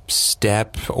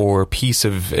step or piece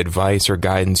of advice or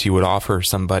guidance you would offer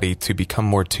somebody to become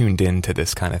more tuned in to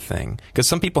this kind of thing? Because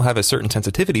some people have a certain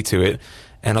sensitivity to it,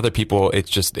 and other people,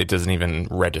 it doesn't even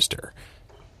register.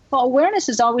 Well, awareness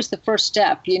is always the first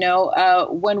step.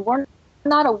 When we're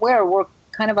not aware, we're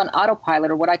kind of on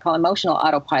autopilot, or what I call emotional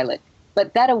autopilot.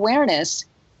 But that awareness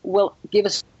will give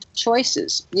us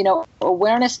choices.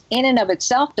 Awareness in and of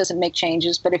itself doesn't make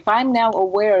changes, but if I'm now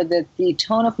aware that the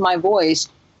tone of my voice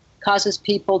causes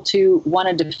people to want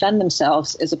to defend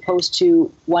themselves as opposed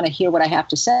to want to hear what I have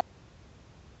to say,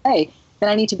 then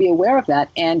I need to be aware of that.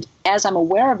 And as I'm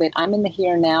aware of it, I'm in the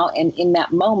here and now, and in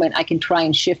that moment, I can try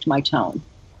and shift my tone.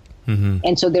 Mm-hmm.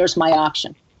 And so there's my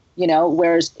option.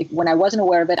 Whereas when I wasn't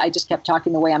aware of it, I just kept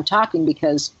talking the way I'm talking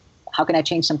because how can I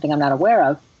change something I'm not aware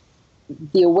of?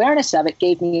 The awareness of it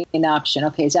gave me an option.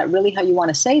 Okay, is that really how you want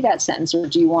to say that sentence, or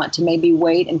do you want to maybe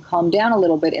wait and calm down a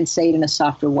little bit and say it in a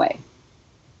softer way?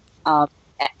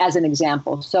 As an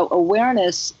example. So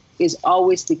awareness is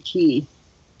always the key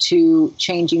to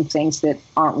changing things that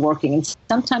aren't working. And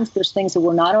sometimes there's things that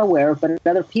we're not aware of, but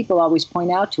other people always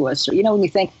point out to us. Or, when you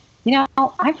think,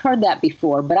 I've heard that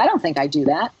before, but I don't think I do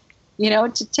that.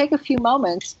 To take a few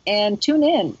moments and tune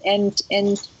in. And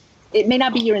it may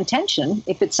not be your intention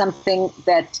if it's something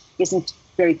that isn't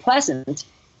very pleasant,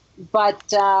 but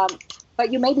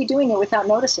you may be doing it without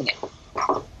noticing it.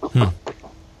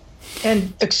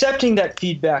 And accepting that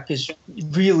feedback is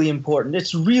really important.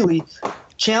 It's really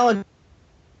challenging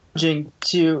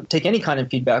to take any kind of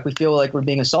feedback. We feel like we're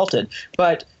being assaulted,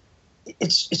 but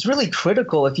it's really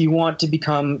critical if you want to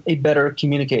become a better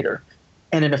communicator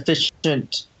and an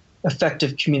efficient,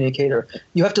 effective communicator.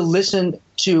 You have to listen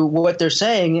to what they're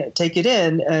saying, take it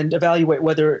in, and evaluate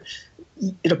whether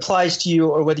it applies to you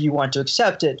or whether you want to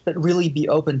accept it, but really be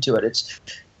open to it.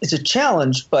 It's a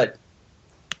challenge, but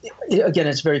again,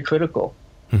 it's very critical.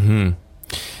 Mm-hmm.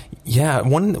 Yeah,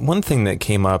 one thing that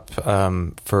came up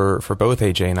for both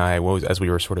AJ and I as we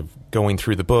were sort of going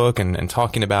through the book and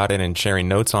talking about it and sharing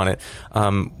notes on it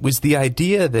was the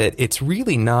idea that it's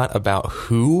really not about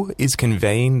who is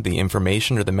conveying the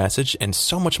information or the message, and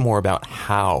so much more about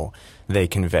how they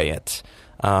convey it.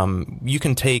 You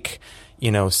can take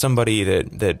somebody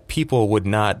that people would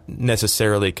not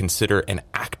necessarily consider an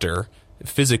actor,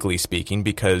 physically speaking,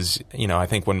 because, I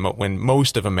think when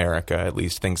most of America at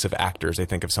least thinks of actors, they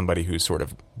think of somebody who's sort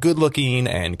of good looking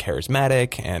and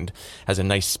charismatic and has a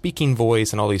nice speaking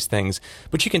voice and all these things.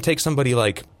 But you can take somebody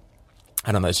like,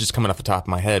 I don't know, it's just coming off the top of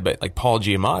my head, but like Paul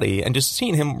Giamatti, and just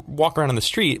seeing him walk around on the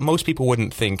street, most people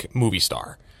wouldn't think movie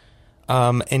star.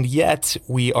 And yet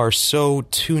we are so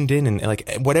tuned in, and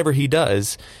like whatever he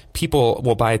does, people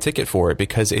will buy a ticket for it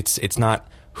because it's not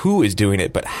who is doing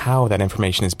it, but how that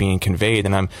information is being conveyed.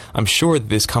 And I'm sure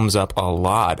this comes up a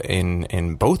lot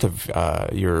in both of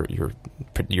your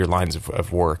lines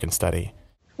of work and study.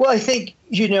 Well, I think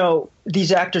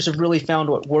these actors have really found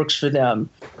what works for them,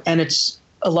 and it's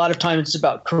a lot of times it's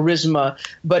about charisma,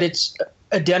 but it's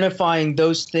identifying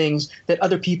those things that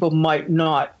other people might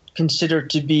not consider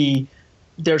to be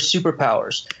their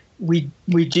superpowers. We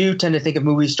do tend to think of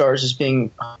movie stars as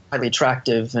being highly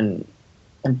attractive and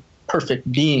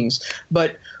perfect beings,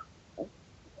 but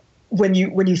when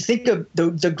you think of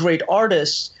the great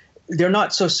artists, they're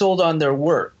not so sold on their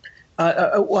work,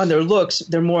 on their looks.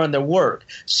 They're more on their work.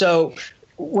 So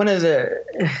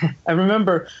I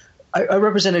remember I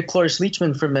represented Cloris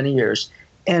Leachman for many years,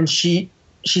 and she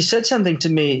said something to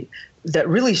me that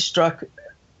really struck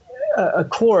a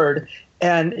chord.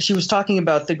 And she was talking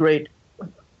about the great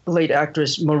late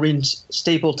actress Maureen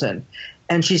Stapleton.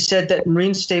 And she said that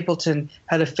Maureen Stapleton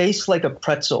had a face like a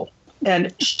pretzel.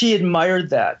 And she admired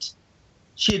that.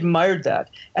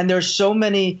 And there's so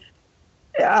many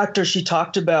actors she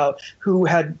talked about who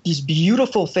had these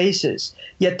beautiful faces,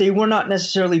 yet they were not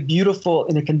necessarily beautiful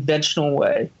in a conventional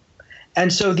way.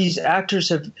 And so these actors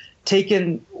have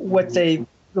taken what they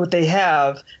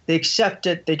have, they accept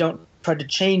it, they don't try to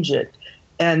change it,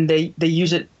 and they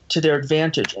use it to their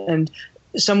advantage. And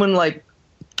someone like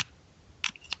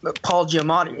Paul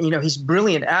Giamatti, he's a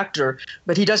brilliant actor,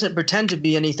 but he doesn't pretend to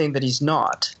be anything that he's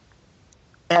not.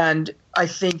 And I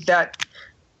think that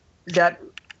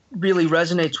really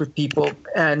resonates with people.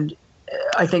 And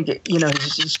I think,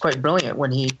 he's quite brilliant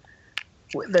when he's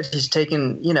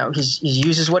taken, he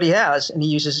uses what he has, and he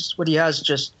uses what he has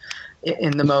just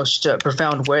in the most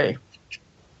profound way.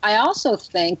 I also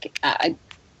think I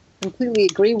completely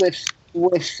agree with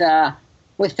that,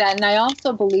 and I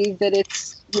also believe that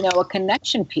it's a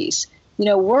connection piece.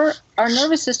 Our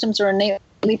nervous systems are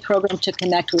innately programmed to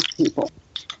connect with people.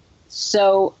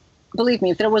 So believe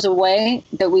me, if there was a way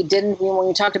that we didn't, when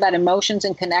we talked about emotions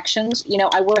and connections,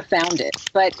 I would have found it.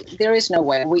 But there is no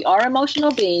way. We are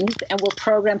emotional beings, and we're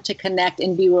programmed to connect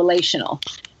and be relational.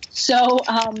 So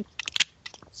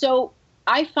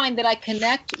I find that I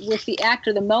connect with the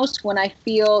actor the most when I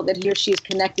feel that he or she is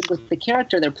connected with the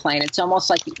character they're playing. It's almost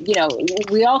like, we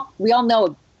all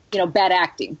know, bad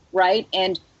acting, right?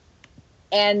 And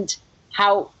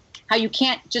how you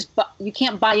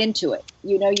can't buy into it.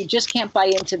 You just can't buy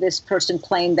into this person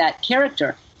playing that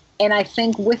character. And I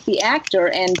think with the actor,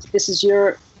 and this is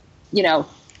your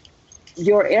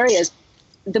areas,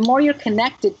 the more you're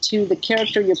connected to the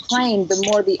character you're playing, the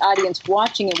more the audience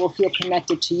watching it will feel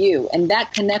connected to you. And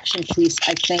that connection piece,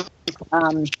 I think,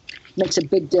 makes a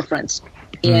big difference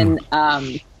in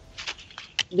the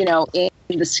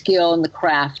skill and the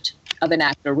craft of an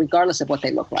actor, regardless of what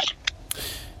they look like.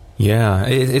 Yeah,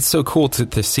 it's so cool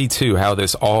to see, too, how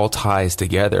this all ties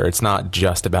together. It's not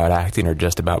just about acting or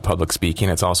just about public speaking.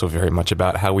 It's also very much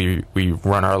about how we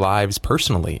run our lives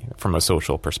personally from a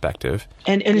social perspective.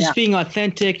 And it's being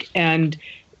authentic and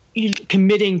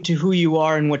committing to who you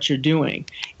are and what you're doing.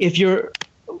 If you're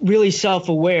really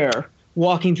self-aware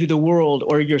walking through the world,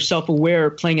 or you're self-aware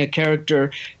playing a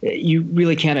character you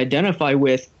really can't identify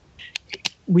with,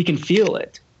 we can feel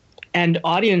it. And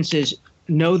audiences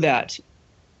know that,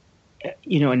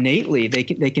 innately. They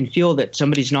can feel that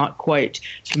somebody's not quite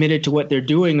committed to what they're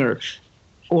doing,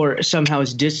 or somehow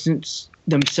has distanced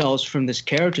themselves from this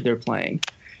character they're playing.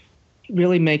 It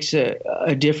really makes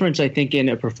a difference, I think, in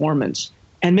a performance,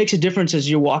 and makes a difference as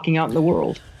you're walking out in the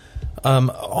world.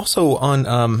 Also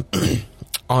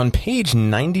on page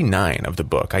 99 of the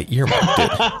book, I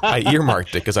earmarked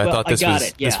it because I thought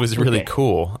this was really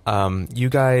cool. You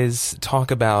guys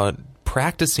talk about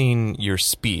practicing your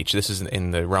speech. This is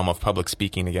in the realm of public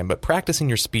speaking again, but practicing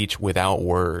your speech without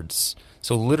words.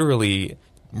 So literally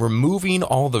removing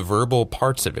all the verbal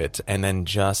parts of it and then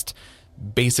just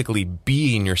basically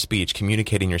being your speech,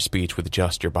 communicating your speech with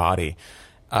just your body.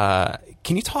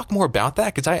 Can you talk more about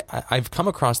that? Because I've come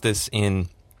across this in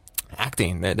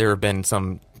acting. There have been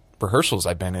some rehearsals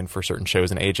I've been in for certain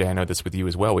shows, and AJ, I know this with you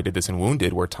as well. We did this in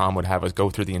Wounded, where Tom would have us go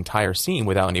through the entire scene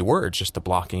without any words, just the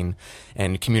blocking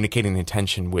and communicating the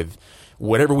intention with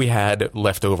whatever we had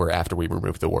left over after we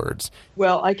removed the words.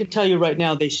 Well, I can tell you right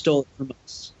now, they stole it from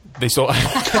us. They stole.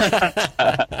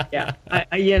 Yeah,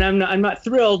 I'm not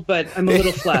thrilled, but I'm a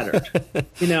little flattered.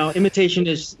 Imitation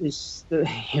is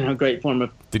a great form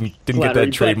of didn't get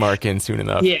that trademark in soon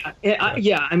enough. Yeah.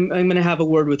 I'm going to have a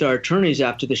word with our attorneys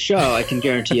after the show. I can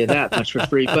guarantee you that much for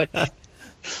free. But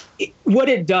what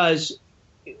it does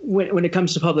when it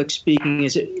comes to public speaking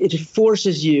is it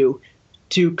forces you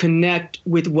to connect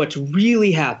with what's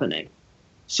really happening.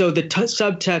 So the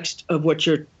subtext of what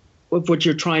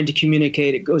you're trying to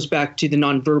communicate, it goes back to the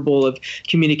nonverbal of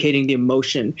communicating the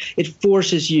emotion. It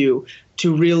forces you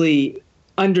to really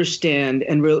understand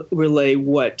and relay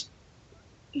what,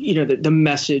 the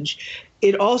message.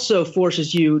 It also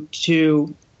forces you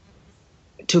to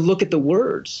look at the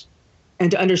words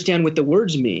and to understand what the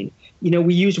words mean.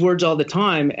 We use words all the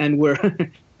time, and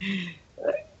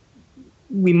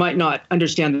we might not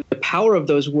understand the power of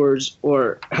those words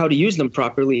or how to use them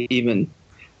properly even.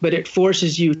 But it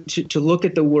forces you to look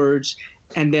at the words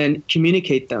and then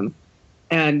communicate them.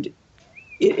 And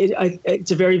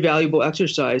it's a very valuable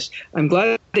exercise. I'm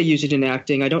glad they use it in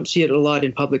acting. I don't see it a lot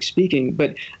in public speaking,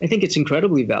 but I think it's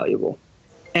incredibly valuable.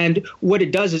 And what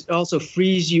it does is it also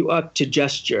frees you up to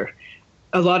gesture.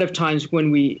 A lot of times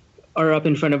when we are up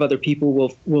in front of other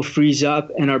people, we'll freeze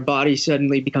up and our body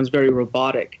suddenly becomes very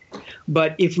robotic.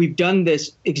 But if we've done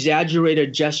this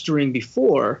exaggerated gesturing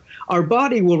before, our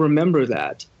body will remember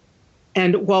that.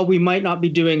 And while we might not be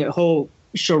doing a whole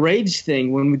charades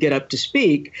thing when we get up to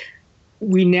speak,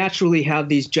 we naturally have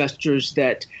these gestures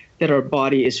that our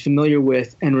body is familiar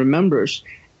with and remembers.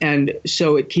 And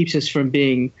so it keeps us from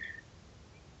being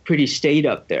pretty staid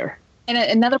up there. And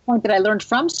another point that I learned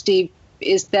from Steve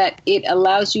is that it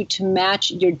allows you to match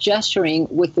your gesturing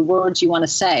with the words you want to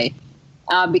say.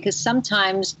 Because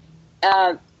sometimes,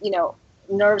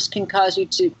 nerves can cause you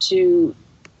to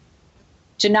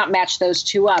not match those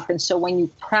two up. And so when you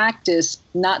practice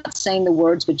not saying the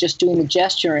words, but just doing the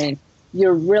gesturing,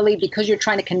 you're really, because you're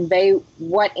trying to convey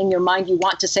what in your mind you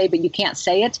want to say, but you can't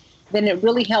say it, then it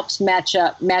really helps match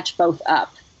both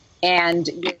up. And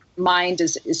your mind,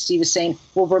 as Steve is saying,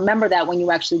 will remember that when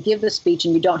you actually give the speech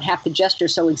and you don't have to gesture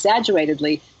so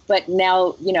exaggeratedly, but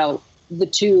now, the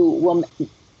two will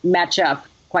match up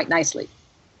quite nicely.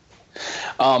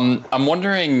 I'm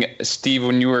wondering, Steve,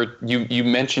 when you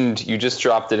mentioned, you just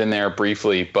dropped it in there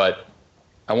briefly, but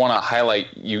I want to highlight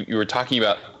you were talking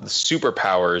about the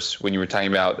superpowers when you were talking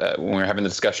about when we were having the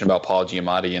discussion about Paul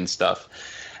Giamatti and stuff.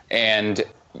 And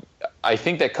I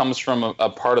think that comes from a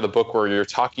part of the book where you're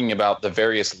talking about the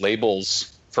various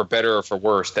labels, for better or for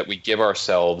worse, that we give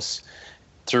ourselves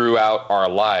throughout our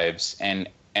lives. And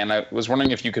I was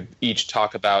wondering if you could each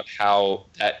talk about how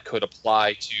that could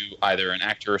apply to either an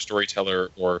actor or storyteller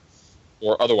or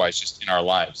otherwise just in our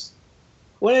lives.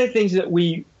 One of the things that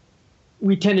we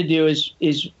tend to do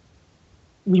is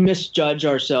we misjudge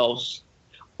ourselves,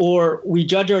 or we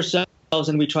judge ourselves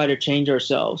and we try to change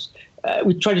ourselves.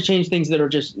 We try to change things that are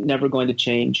just never going to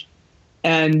change.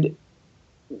 And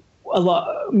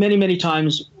many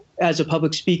times as a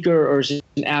public speaker or as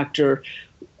an actor,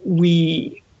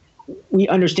 we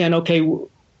understand, okay,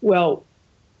 well,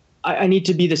 I need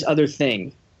to be this other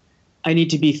thing. I need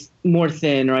to be more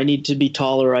thin, or I need to be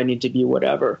taller, or I need to be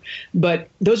whatever. But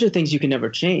those are things you can never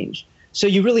change. So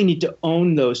you really need to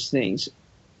own those things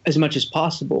as much as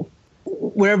possible.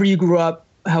 Wherever you grew up,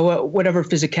 whatever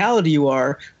physicality you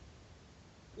are,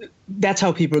 that's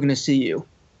how people are going to see you.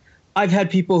 I've had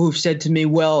people who've said to me,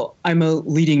 well, I'm a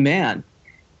leading man.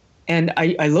 And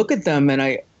I look at them and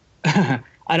I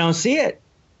don't see it.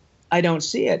 I don't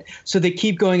see it. So they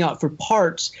keep going out for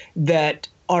parts that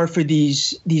are for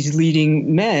these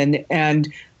leading men,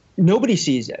 and nobody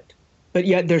sees it. But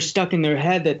yet they're stuck in their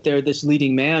head that they're this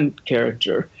leading man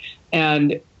character.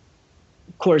 And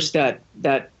of course, that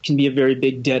can be a very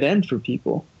big dead end for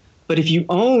people. But if you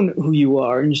own who you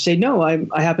are and you say, no, I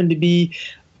happen to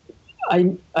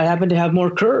have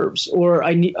more curves, or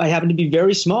I happen to be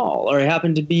very small, or I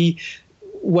happen to be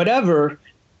whatever,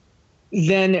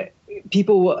 then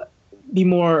people will be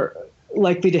more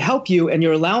likely to help you, and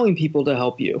you're allowing people to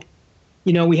help you.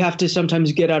 You know, we have to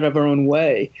sometimes get out of our own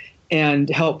way and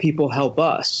help people help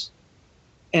us.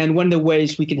 And one of the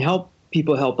ways we can help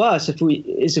people help us if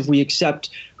we accept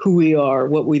who we are,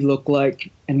 what we look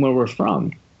like, and where we're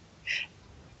from.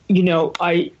 You know,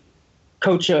 I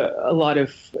coach a lot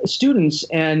of students,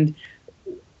 and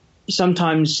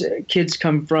sometimes kids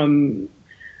come from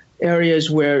areas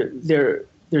where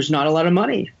there's not a lot of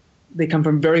money. They come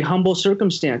from very humble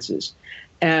circumstances.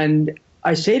 And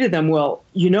I say to them, well,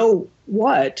 you know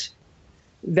what?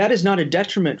 That is not a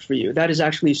detriment for you. That is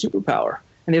actually a superpower.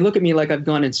 And they look at me like I've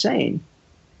gone insane.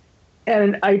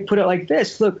 And I put it like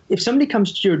this. Look, if somebody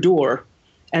comes to your door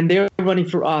and they're running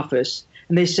for office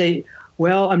and they say,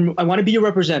 well, I want to be your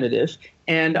representative,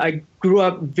 and I grew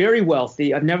up very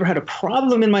wealthy. I've never had a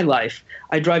problem in my life.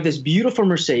 I drive this beautiful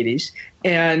Mercedes,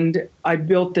 and I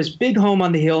built this big home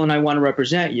on the hill, and I want to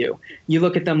represent you. You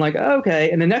look at them like, oh,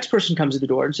 okay. And the next person comes to the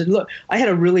door and said, look, I had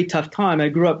a really tough time. I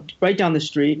grew up right down the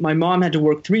street. My mom had to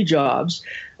work 3 jobs.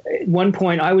 At one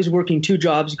point, I was working 2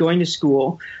 jobs, going to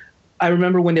school. I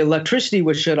remember when the electricity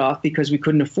was shut off because we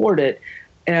couldn't afford it.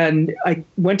 And I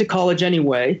went to college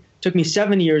anyway. Took me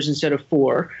 7 years instead of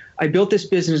 4. I built this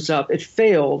business up. It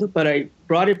failed, but I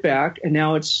brought it back, and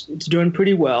now it's doing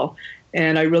pretty well.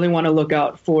 And I really want to look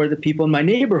out for the people in my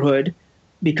neighborhood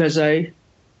because I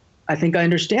think I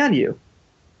understand you.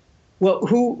 Well,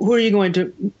 who are you going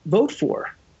to vote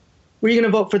for? Were you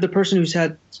going to vote for the person who's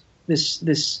had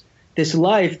this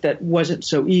life that wasn't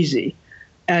so easy?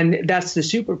 And that's the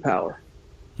superpower.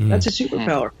 That's a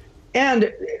superpower.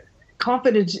 And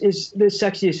confidence is the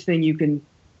sexiest thing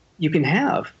you can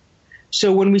have.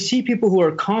 So when we see people who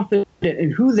are confident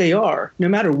in who they are, no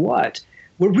matter what,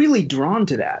 we're really drawn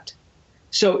to that.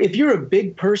 So if you're a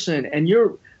big person and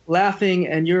you're laughing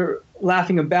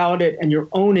about it and you're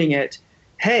owning it,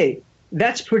 hey,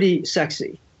 that's pretty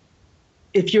sexy.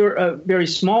 If you're a very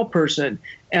small person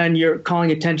and you're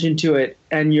calling attention to it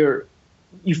and you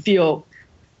feel,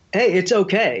 hey, it's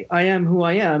okay. I am who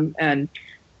I am, and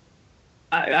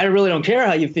I really don't care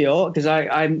how you feel because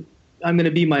I'm going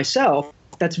to be myself.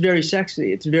 That's very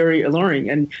sexy. It's very alluring,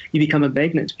 and you become a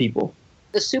magnet to people.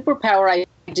 The superpower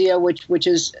idea, which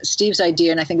is Steve's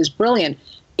idea, and I think is brilliant,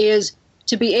 is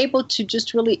to be able to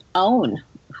just really own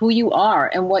who you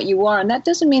are and what you are. And that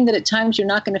doesn't mean that at times you're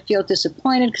not going to feel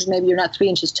disappointed because maybe you're not 3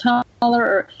 inches taller,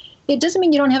 or it doesn't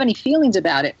mean you don't have any feelings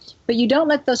about it, but you don't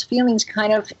let those feelings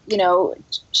kind of,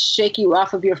 shake you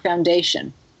off of your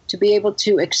foundation. To be able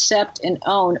to accept and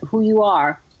own who you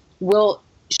are will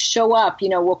show up,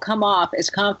 will come off as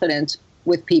confidence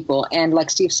with people. And like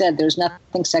Steve said, there's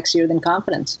nothing sexier than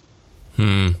confidence.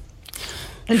 And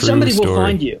somebody will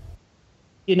find you.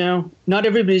 Not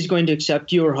everybody's going to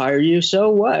accept you or hire you. So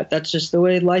what? That's just the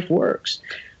way life works.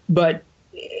 But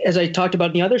as I talked about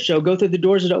in the other show, go through the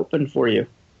doors that open for you.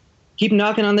 Keep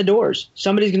knocking on the doors.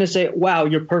 Somebody's going to say, wow,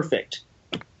 you're perfect.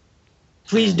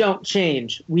 Please don't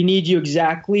change. We need you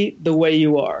exactly the way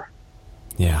you are.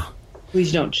 Yeah.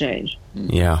 Please don't change.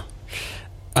 Yeah.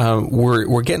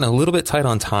 We're getting a little bit tight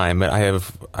on time, but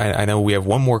I know we have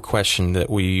one more question that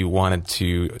we wanted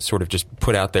to sort of just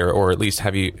put out there, or at least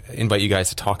invite you guys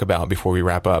to talk about before we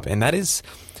wrap up. And that is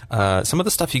some of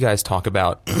the stuff you guys talk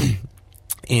about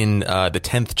in the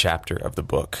 10th chapter of the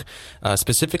book,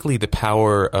 specifically the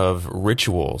power of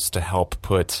rituals to help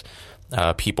put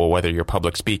people, whether you're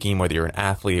public speaking, whether you're an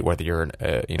athlete, whether you're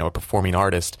a performing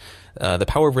artist, the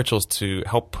power of rituals to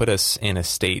help put us in a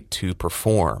state to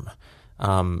perform.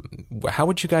 How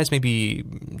would you guys maybe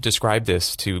describe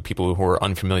this to people who are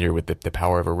unfamiliar with the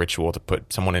power of a ritual to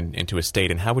put someone into a state,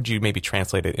 and how would you maybe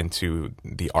translate it into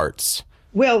the arts?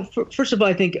 Well, first of all,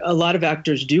 I think a lot of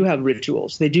actors do have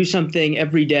rituals. They do something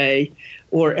every day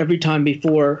or every time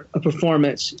before a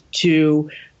performance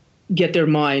to get their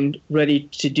mind ready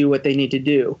to do what they need to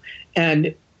do.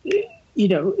 And,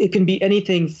 it can be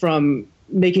anything from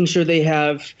making sure they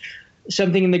have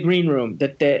something in the green room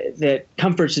that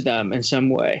comforts them in some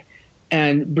way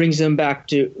and brings them back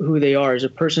to who they are as a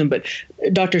person. But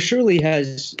Dr. Shirley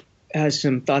has has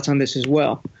some thoughts on this as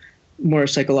well, more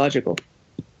psychological.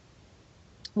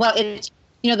 Well,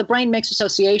 the brain makes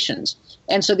associations.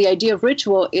 And so the idea of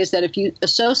ritual is that if you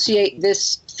associate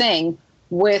this thing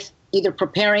with either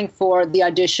preparing for the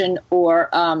audition or,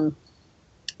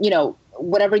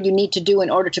 whatever you need to do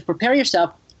in order to prepare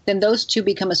yourself, then those two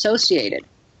become associated.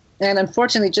 And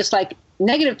unfortunately, just like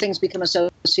negative things become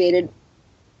associated,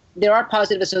 there are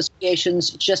positive associations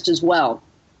just as well.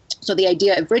 So the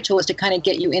idea of ritual is to kind of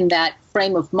get you in that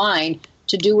frame of mind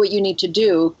to do what you need to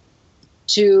do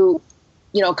to,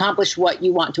 accomplish what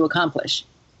you want to accomplish.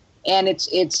 And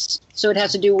so it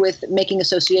has to do with making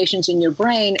associations in your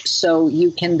brain so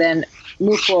you can then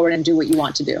move forward and do what you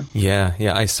want to do. Yeah.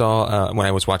 I saw when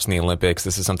I was watching the Olympics,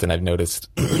 this is something I've noticed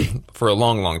for a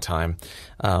long, long time.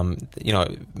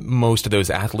 Most of those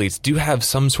athletes do have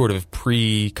some sort of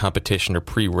pre-competition or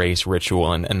pre-race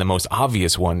ritual. And the most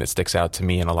obvious one that sticks out to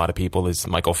me and a lot of people is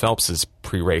Michael Phelps's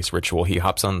pre-race ritual. He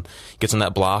gets on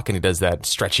that block and he does that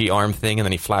stretchy arm thing and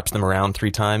then he flaps them around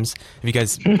 3 times. Did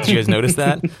you guys notice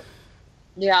that?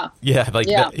 Yeah.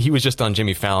 Yeah, he was just on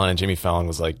Jimmy Fallon, and Jimmy Fallon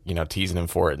was like, teasing him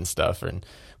for it and stuff.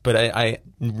 But I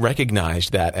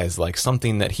recognized that as like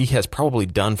something that he has probably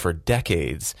done for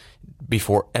decades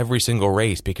before every single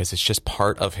race, because it's just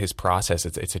part of his process.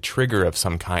 It's a trigger of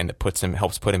some kind that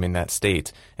helps put him in that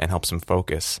state and helps him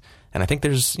focus. And I think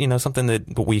there's, something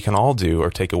that we can all do or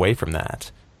take away from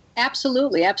that.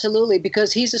 Absolutely, absolutely,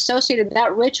 because he's associated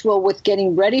that ritual with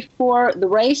getting ready for the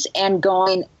race and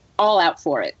going all out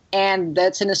for it. And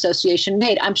that's an association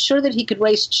made. I'm sure that he could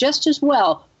race just as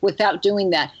well without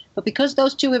doing that. But because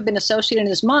those two have been associated in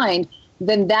his mind,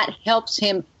 then that helps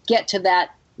him get to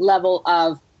that level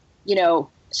of,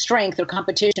 strength or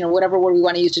competition or whatever word we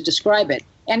want to use to describe it.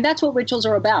 And that's what rituals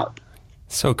are about.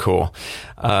 So cool.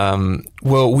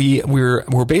 Well,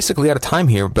 we're basically out of time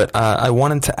here, but I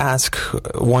wanted to ask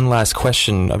one last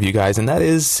question of you guys, and that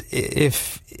is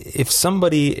if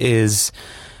somebody is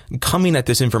coming at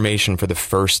this information for the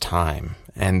first time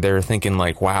and they're thinking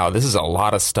like, wow, this is a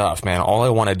lot of stuff, man. All I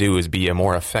want to do is be a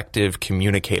more effective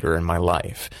communicator in my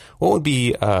life. What would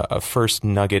be a first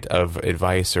nugget of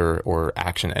advice or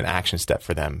an action step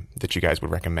for them that you guys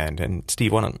would recommend? And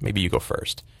Steve, maybe you go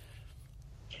first.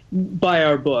 Buy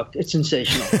our book. It's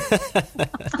sensational.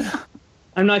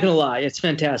 I'm not going to lie. It's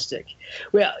fantastic.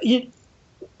 Well,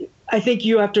 I think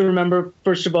you have to remember,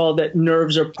 first of all, that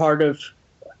nerves are part of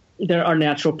our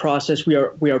natural process. We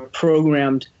are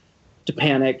programmed to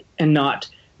panic and not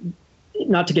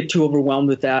to get too overwhelmed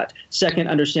with that. Second,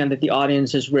 understand that the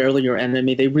audience is rarely your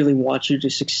enemy. They really want you to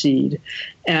succeed,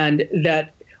 and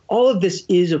that all of this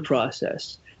is a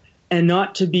process, and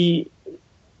not to be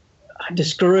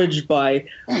discouraged by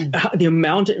the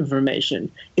amount of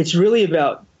information. It's really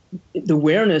about the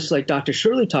awareness, like Dr.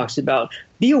 Shirley talks about.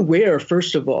 Be aware,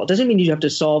 first of all. It doesn't mean you have to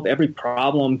solve every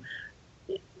problem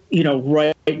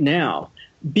right now.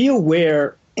 Be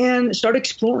aware and start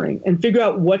exploring and figure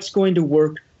out what's going to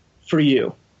work for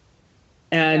you.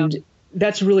 And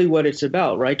that's really what it's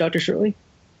about, right, Dr. Shirley?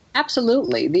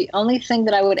 Absolutely. The only thing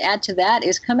that I would add to that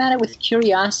is come at it with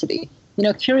curiosity.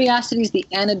 Curiosity is the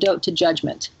antidote to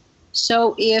judgment.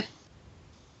 So if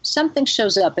something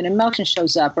shows up, an emotion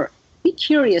shows up, or be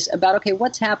curious about, okay,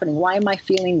 what's happening? Why am I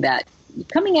feeling that?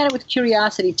 Coming at it with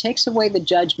curiosity takes away the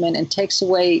judgment and takes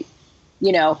away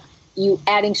you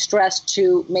adding stress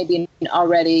to maybe an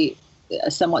already a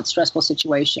somewhat stressful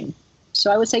situation. So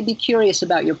I would say be curious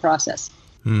about your process.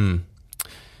 I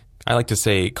like to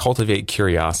say cultivate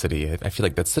curiosity. I feel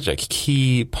like that's such a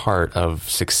key part of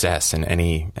success in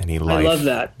any life I love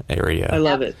that area. I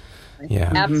love it.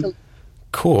 Yeah. Absolutely.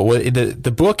 Cool. Well,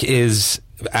 the book is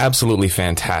absolutely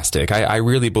fantastic. I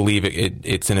really believe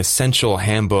it's an essential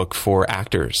handbook for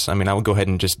actors. I mean, I would go ahead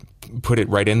and just put it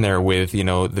right in there with,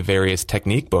 the various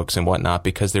technique books and whatnot,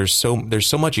 because there's so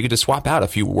much. You could just swap out a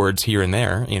few words here and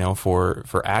there,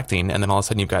 for acting, and then all of a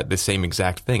sudden you've got the same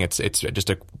exact thing. It's just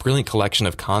a brilliant collection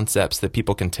of concepts that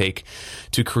people can take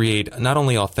to create not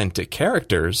only authentic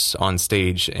characters on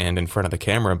stage and in front of the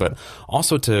camera, but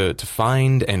also to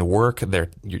find and work their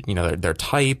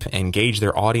type, engage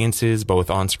their audiences both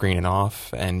on screen and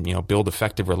off, and build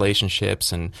effective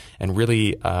relationships and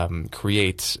really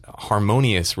create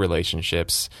harmonious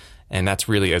relationships. And that's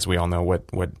really, as we all know,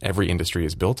 what every industry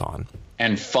is built on.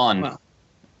 And fun. Wow.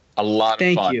 A lot of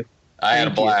Thank fun. you. I had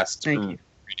a blast Thank you.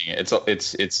 reading it.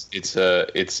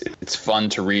 It's fun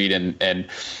to read,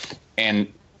 and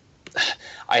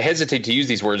I hesitate to use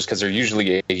these words because there's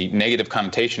usually a negative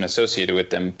connotation associated with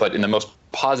them, but in the most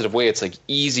positive way, it's like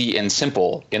easy and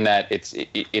simple in that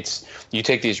it's you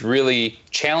take these really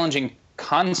challenging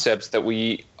concepts that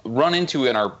we run into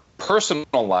in our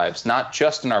personal lives, not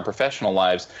just in our professional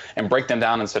lives, and break them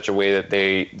down in such a way that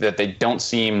they don't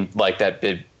seem like that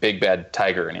big bad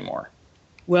tiger anymore?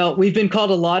 Well, we've been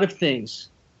called a lot of things,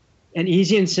 and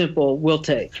easy and simple we'll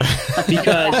take,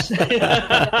 because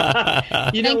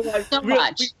you know what? So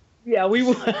much.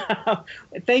 We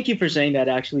thank you for saying that,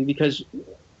 actually, because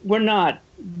we're not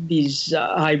these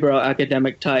highbrow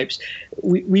academic types.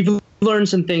 We've learned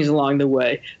some things along the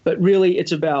way, but really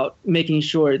it's about making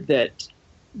sure that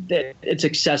it's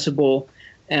accessible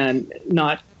and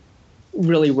not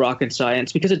really rocket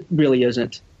science, because it really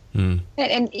isn't.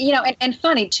 And you know, and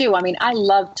funny too. I mean, I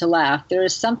love to laugh. There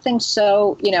is something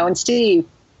so, you know, and Steve,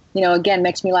 you know, again,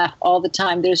 makes me laugh all the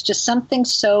time. There's just something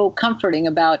so comforting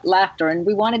about laughter, and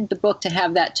we wanted the book to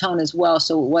have that tone as well,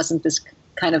 so it wasn't this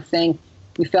kind of thing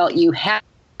we felt you had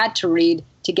to read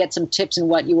to get some tips in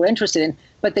what you were interested in,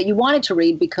 but that you wanted to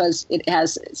read because it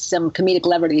has some comedic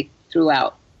levity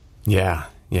throughout. Yeah.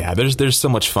 There's so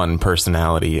much fun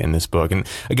personality in this book. And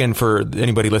again, for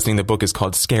anybody listening, the book is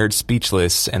called Scared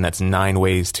Speechless, and that's 9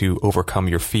 ways to overcome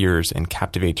your fears and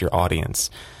captivate your audience,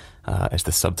 as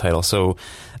the subtitle. So,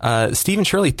 Steve and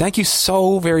Shirley, thank you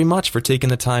so very much for taking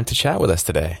the time to chat with us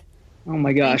today. Oh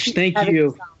my gosh, thank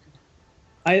you.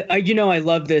 I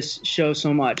love this show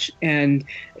so much, and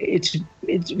it's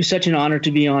such an honor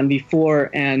to be on before,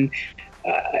 and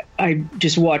I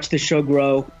just watched the show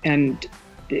grow, and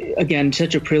again,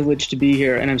 such a privilege to be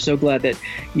here, and I'm so glad that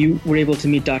you were able to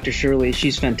meet Dr. Shirley.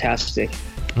 She's fantastic.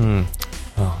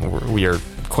 Well, we are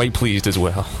quite pleased as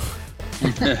well.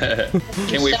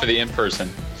 Can't wait for the in-person.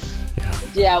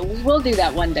 Yeah, we'll do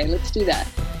that one day. Let's do that.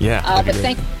 Yeah. But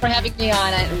thank you for having me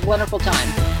on. A wonderful time.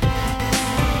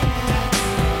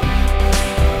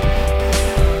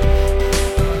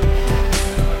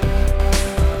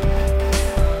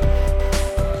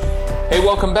 Hey,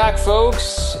 welcome back,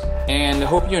 folks, and I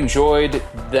hope you enjoyed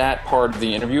that part of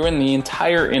the interview and the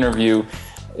entire interview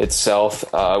itself.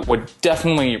 Would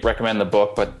definitely recommend the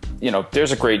book, but, you know,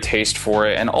 there's a great taste for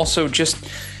it, and also just,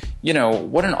 you know,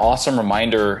 what an awesome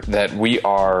reminder that we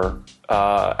are,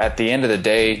 at the end of the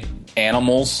day,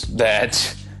 animals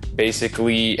that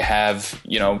basically have,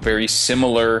 you know, very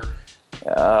similar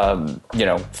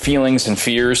feelings and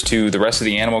fears to the rest of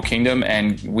the animal kingdom,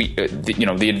 and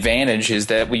the advantage is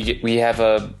that we have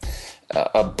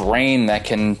a brain that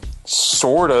can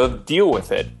sort of deal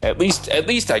with it, at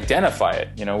least identify it.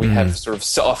 You know, we have sort of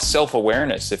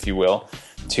self-awareness, if you will,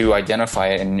 to identify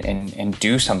it and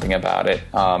do something about it.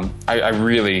 I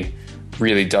really,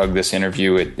 really dug this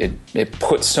interview. It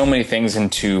put so many things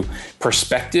into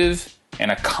perspective, and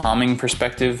a calming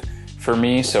perspective for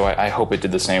me, so I hope it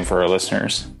did the same for our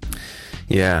listeners.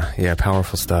 Yeah,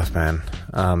 powerful stuff, man.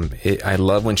 I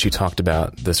love when she talked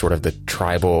about the sort of the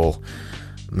tribal,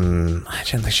 I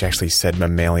don't think she actually said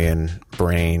mammalian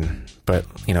brain, but,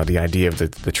 you know, the idea of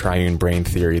the triune brain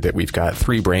theory, that we've got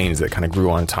 3 brains that kind of grew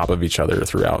on top of each other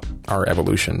throughout our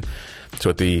evolution.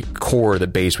 So at the core, the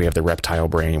base, we have the reptile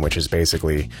brain, which is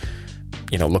basically,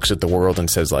 you know, looks at the world and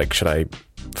says, like, should I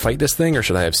fight this thing, or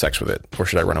should I have sex with it, or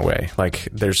should I run away? Like,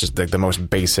 there's just the most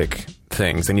basic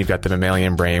things. Then you've got the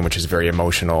mammalian brain, which is very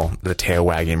emotional, the tail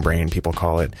wagging brain, people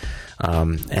call it.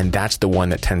 And that's the one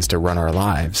that tends to run our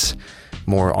lives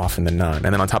more often than not.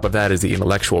 And then on top of that is the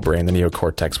intellectual brain, the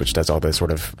neocortex, which does all this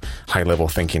sort of high level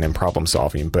thinking and problem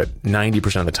solving. But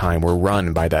 90% of the time we're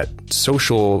run by that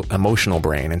social emotional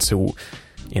brain. And so,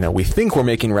 you know, we think we're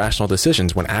making rational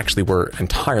decisions when actually we're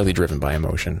entirely driven by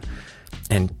emotion.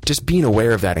 And just being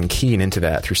aware of that and keying into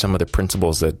that through some of the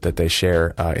principles that they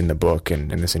share in the book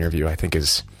and in this interview, I think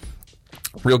is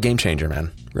real game changer,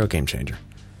 man. Real game changer.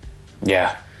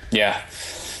 Yeah.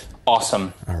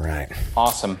 Awesome. All right.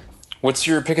 Awesome. What's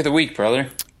your pick of the week, brother?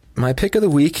 My pick of the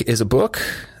week is a book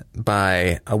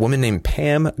by a woman named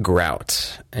Pam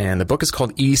Grout. And the book is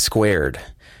called E Squared.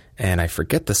 And I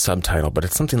forget the subtitle, but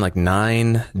it's something like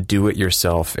 9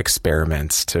 do-it-yourself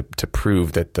experiments to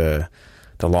prove that the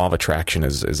law of attraction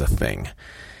is a thing.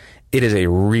 It is a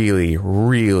really,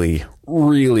 really,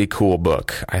 really cool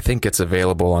book. I think it's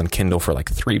available on Kindle for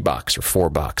like $3 or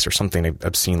 $4 or something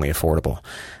obscenely affordable.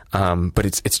 But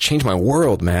it's changed my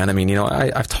world, man. I mean, you know,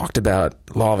 I've talked about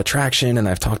law of attraction, and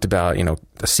I've talked about, you know,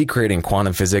 The Secret in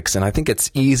quantum physics. And I think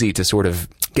it's easy to sort of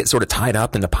get sort of tied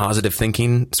up in the positive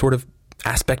thinking sort of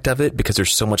aspect of it, because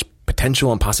there's so much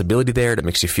potential and possibility there that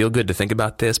makes you feel good to think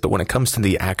about this. But when it comes to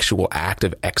the actual act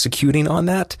of executing on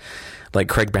that, like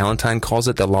Craig Ballantyne calls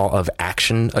it, the law of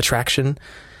action attraction,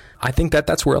 I think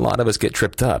that's where a lot of us get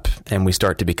tripped up, and we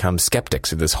start to become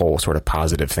skeptics of this whole sort of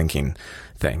positive thinking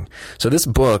thing. So this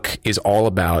book is all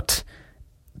about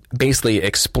basically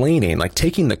explaining, like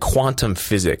taking the quantum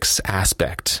physics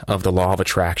aspect of the law of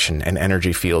attraction and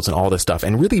energy fields and all this stuff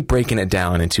and really breaking it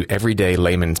down into everyday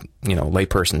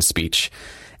layperson speech.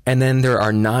 And then there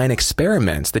are 9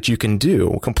 experiments that you can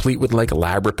do, complete with like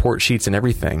lab report sheets and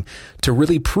everything, to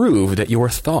really prove that your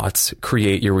thoughts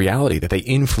create your reality, that they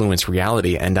influence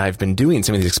reality. And I've been doing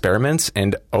some of these experiments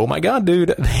and oh my God, dude,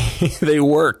 they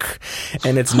work.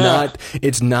 And it's not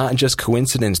just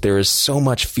coincidence. There is so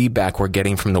much feedback we're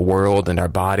getting from the world and our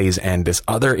bodies and this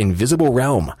other invisible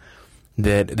realm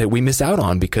that we miss out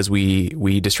on because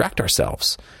we distract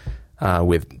ourselves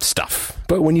with stuff.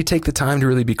 But when you take the time to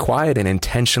really be quiet and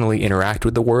intentionally interact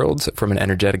with the world from an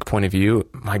energetic point of view,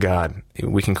 my God,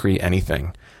 we can create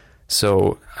anything.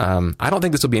 So I don't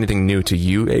think this will be anything new to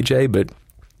you, AJ, but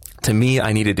to me,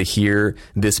 I needed to hear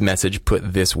this message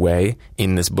put this way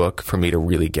in this book for me to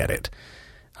really get it.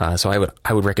 So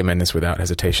I would recommend this without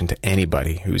hesitation to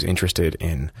anybody who's interested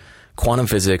in quantum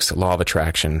physics, law of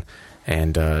attraction,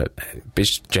 and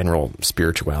general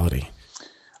spirituality.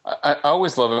 I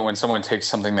always love it when someone takes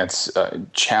something that's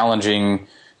challenging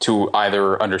to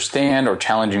either understand or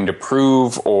challenging to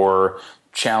prove or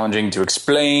challenging to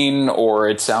explain, or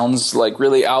it sounds like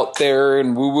really out there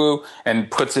and woo-woo,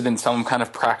 and puts it in some kind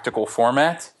of practical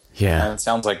format. Yeah. And it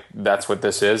sounds like that's what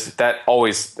this is.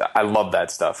 I love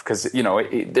that stuff because,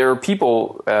 there are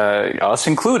people, us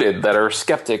included, that are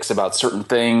skeptics about certain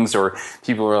things, or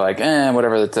people are like,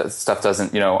 whatever, that stuff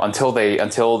doesn't, until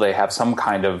they have some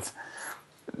kind of,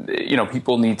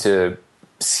 people need to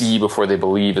see before they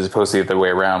believe as opposed to the other way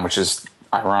around, which is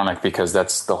ironic because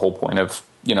that's the whole point of,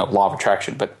 law of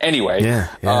attraction. But anyway,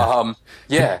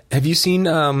 yeah. Have you seen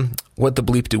What the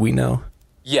Bleep Do We Know?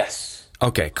 Yes.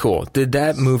 Okay, cool. Did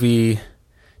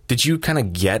you kind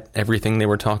of get everything they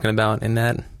were talking about in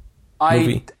that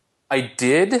movie? I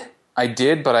did,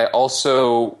 but I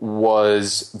also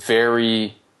was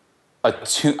very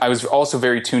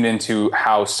tuned into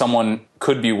how someone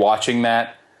could be watching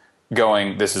that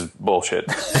going, this is bullshit.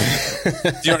 Do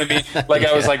you know what I mean? Like,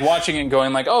 I was like watching it and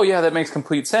going like, oh yeah, that makes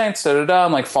complete sense.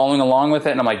 I'm like following along with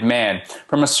it. And I'm like, man,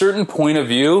 from a certain point of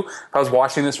view, if I was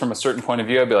watching this from a certain point of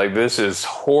view, I'd be like, this is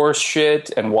horse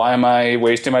shit. And why am I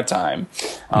wasting my time?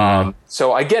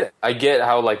 So I get it. I get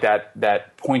how like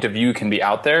that point of view can be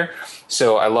out there.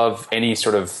 So I love any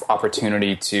sort of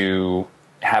opportunity to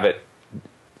have it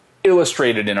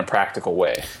illustrated in a practical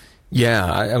way. Yeah,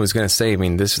 I was going to say,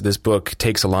 this book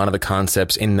takes a lot of the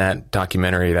concepts in that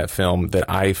documentary, that film, that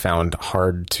I found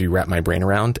hard to wrap my brain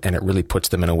around, and it really puts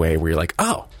them in a way where you're like,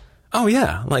 oh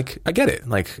yeah, like, I get it.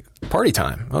 Like, party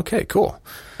time. Okay, cool.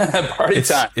 Party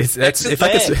time.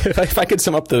 If I could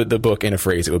sum up the book in a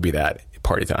phrase, it would be that.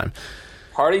 Party time.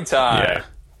 Party time. Yeah.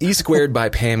 E Squared by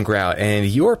Pam Grout, and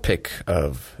your pick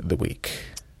of the week.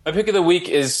 My pick of the week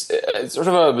is sort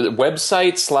of a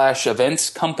website / events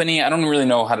company. I don't really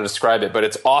know how to describe it, but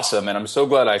it's awesome, and I'm so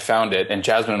glad I found it. And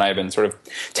Jasmine and I have been sort of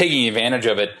taking advantage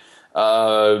of it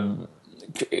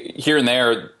here and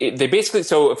there. They basically,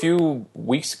 so a few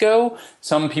weeks ago,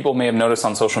 some people may have noticed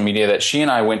on social media that she and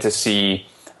I went to see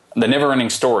The Neverending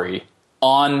Story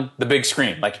on the big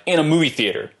screen, like in a movie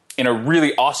theater. In a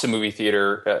really awesome movie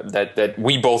theater that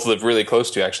we both live really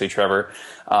close to, actually, Trevor.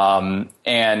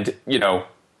 And,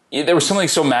 there was something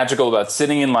so magical about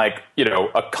sitting in like,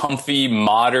 a comfy,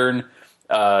 modern,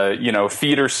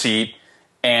 theater seat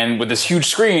and with this huge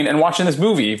screen and watching this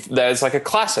movie that is like a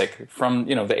classic from,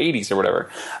 the 80s or whatever.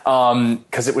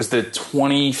 Because it was the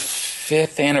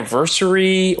 25th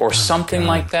anniversary or something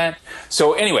like that.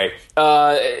 So anyway,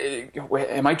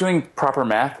 am I doing proper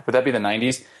math? Would that be the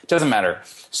 90s? It doesn't matter.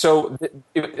 So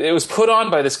it was put on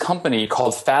by this company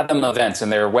called Fathom Events, and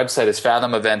their website is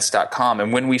fathomevents.com.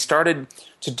 And when we started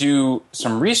to do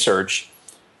some research,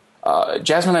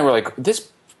 Jasmine and I were like,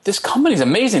 this company's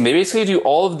amazing. They basically do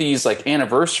all of these like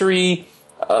anniversary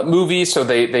movies. So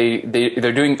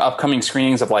they're doing upcoming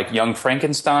screenings of like Young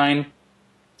Frankenstein,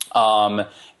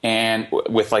 and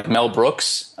with like Mel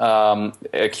Brooks, a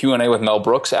Q&A with Mel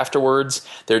Brooks afterwards.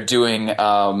 They're doing the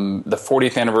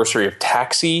 40th anniversary of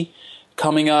Taxi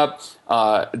coming up.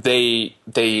 They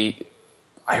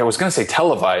I was going to say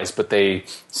televise, but they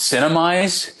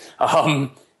cinemize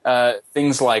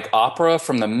things like opera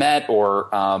from the Met or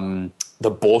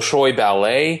the Bolshoi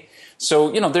Ballet.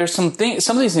 So, there's some of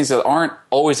these things that aren't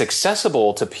always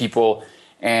accessible to people.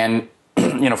 And,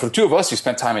 for the two of us who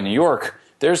spent time in New York,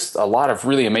 there's a lot of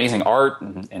really amazing art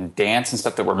and dance and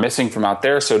stuff that we're missing from out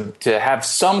there. So to have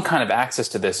some kind of access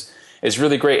to this is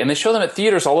really great. And they show them at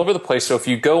theaters all over the place. So if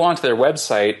you go onto their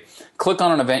website, click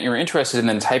on an event you're interested in,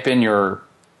 and type in your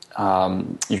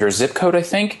your zip code, I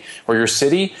think, or your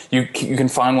city, you can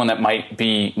find one that might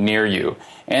be near you.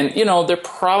 And, they're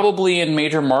probably in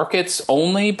major markets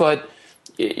only, but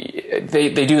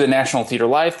they do the National Theater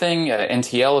Live thing,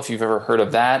 NTL, if you've ever heard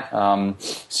of that.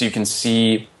 So you can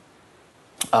see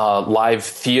live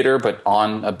theater, but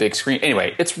on a big screen.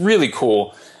 Anyway, it's really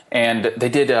cool. And they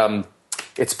did,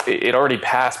 it already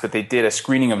passed, but they did a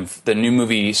screening of the new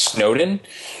movie Snowden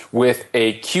with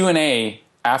a Q&A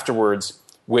afterwards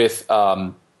with,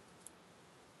 oh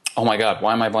my God,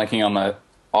 why am I blanking on the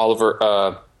Oliver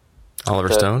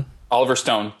Stone? Oliver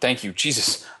Stone, thank you.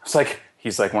 Jesus. It's like,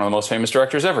 he's like one of the most famous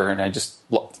directors ever, and I just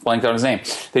blanked on his name.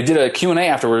 They did a Q&A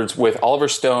afterwards with Oliver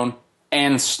Stone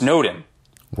and Snowden.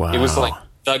 Wow. It was like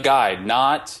the guy,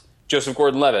 not Joseph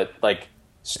Gordon-Levitt, like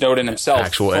Snowden himself.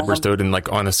 Actual Edward Snowden,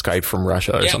 like on a Skype from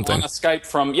Russia or something. On a Skype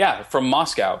from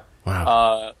Moscow.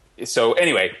 Wow. So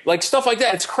anyway, like stuff like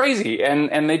that, it's crazy.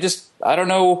 And they just, I don't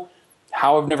know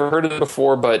how I've never heard of it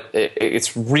before, but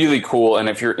it's really cool. And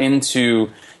if you're into,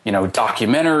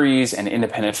 documentaries and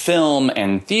independent film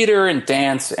and theater and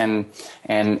dance and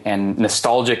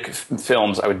nostalgic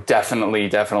films, I would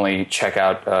definitely check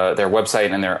out their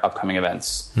website and their upcoming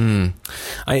events.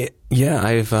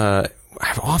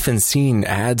 I've often seen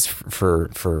ads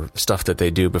for stuff that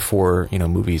they do before,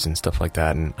 movies and stuff like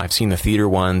that. And I've seen the theater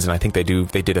ones, and I think they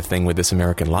did a thing with This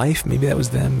American Life. Maybe that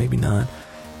was them, maybe not.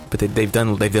 But they've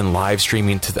done live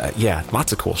streaming to that. Yeah,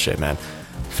 lots of cool shit, man.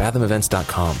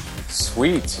 fathomevents.com.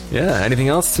 Sweet. Yeah. Anything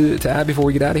else to add before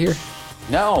we get out of here?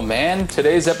 No, man.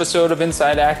 Today's episode of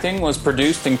Inside Acting was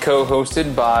produced and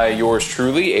co-hosted by yours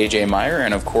truly, AJ Meyer,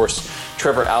 and of course,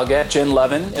 Trevor Algat. Jen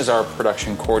Levin is our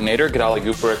production coordinator. Gadali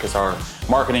Guparik is our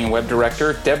marketing and web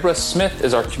director. Deborah Smith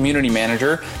is our community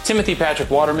manager. Timothy Patrick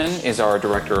Waterman is our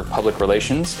director of public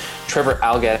relations. Trevor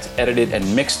Algat edited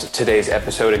and mixed today's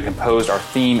episode and composed our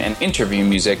theme and interview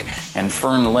music. And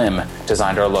Fern Lim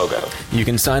designed our logo. You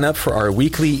can sign up for our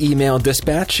weekly email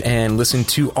dispatch and listen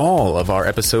to all of our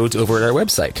episodes over at our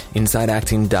website,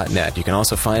 insideacting.net. You can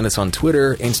also find us on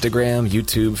Twitter, Instagram,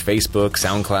 YouTube, Facebook,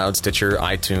 SoundCloud, Stitcher,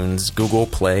 iTunes, Google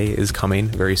Play is coming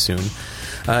very soon.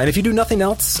 And if you do nothing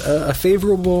else, a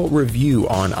favorable review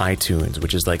on iTunes,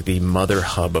 which is like the mother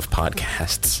hub of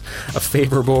podcasts, a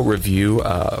favorable review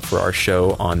for our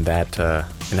show on that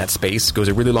in that space goes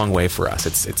a really long way for us.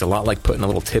 It's a lot like putting a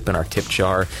little tip in our tip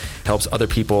jar. Helps other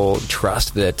people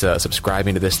trust that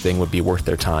subscribing to this thing would be worth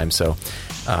their time. So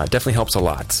definitely helps a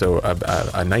lot. So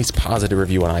a nice positive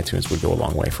review on iTunes would go a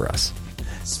long way for us.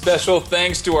 Special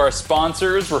thanks to our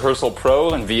sponsors, Rehearsal Pro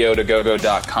and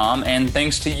VO2GoGo.com, and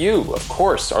thanks to you, of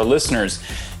course, our listeners.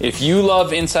 If you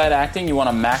love Inside Acting, you want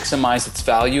to maximize its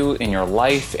value in your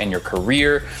life and your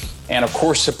career, and of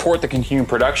course support the continued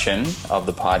production of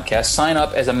the podcast, sign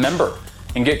up as a member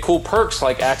and get cool perks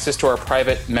like access to our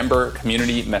private member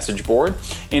community message board,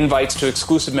 invites to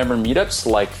exclusive member meetups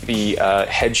like the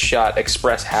Headshot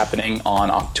Express happening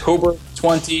on October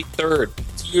 23rd.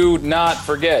 Do not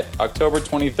forget, October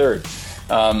 23rd.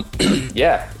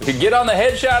 Yeah, if you get on the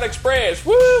Headshot Express,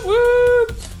 woo woo!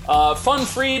 Fun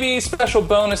freebies, special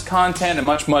bonus content, and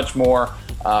much, much more.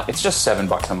 It's just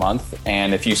 $7 a month,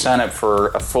 and if you sign up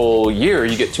for a full year,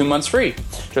 you get 2 months free.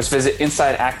 Just visit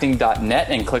InsideActing.net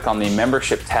and click on the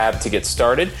membership tab to get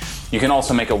started. You can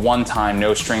also make a one-time,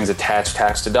 no-strings-attached,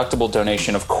 tax-deductible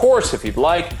donation, of course, if you'd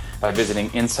like, by visiting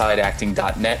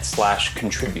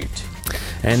InsideActing.net/contribute.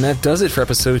 And that does it for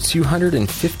episode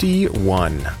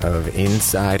 251 of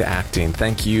Inside Acting.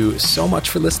 Thank you so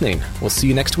much for listening. We'll see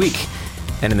you next week.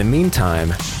 And in the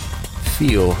meantime,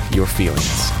 feel your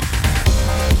feelings.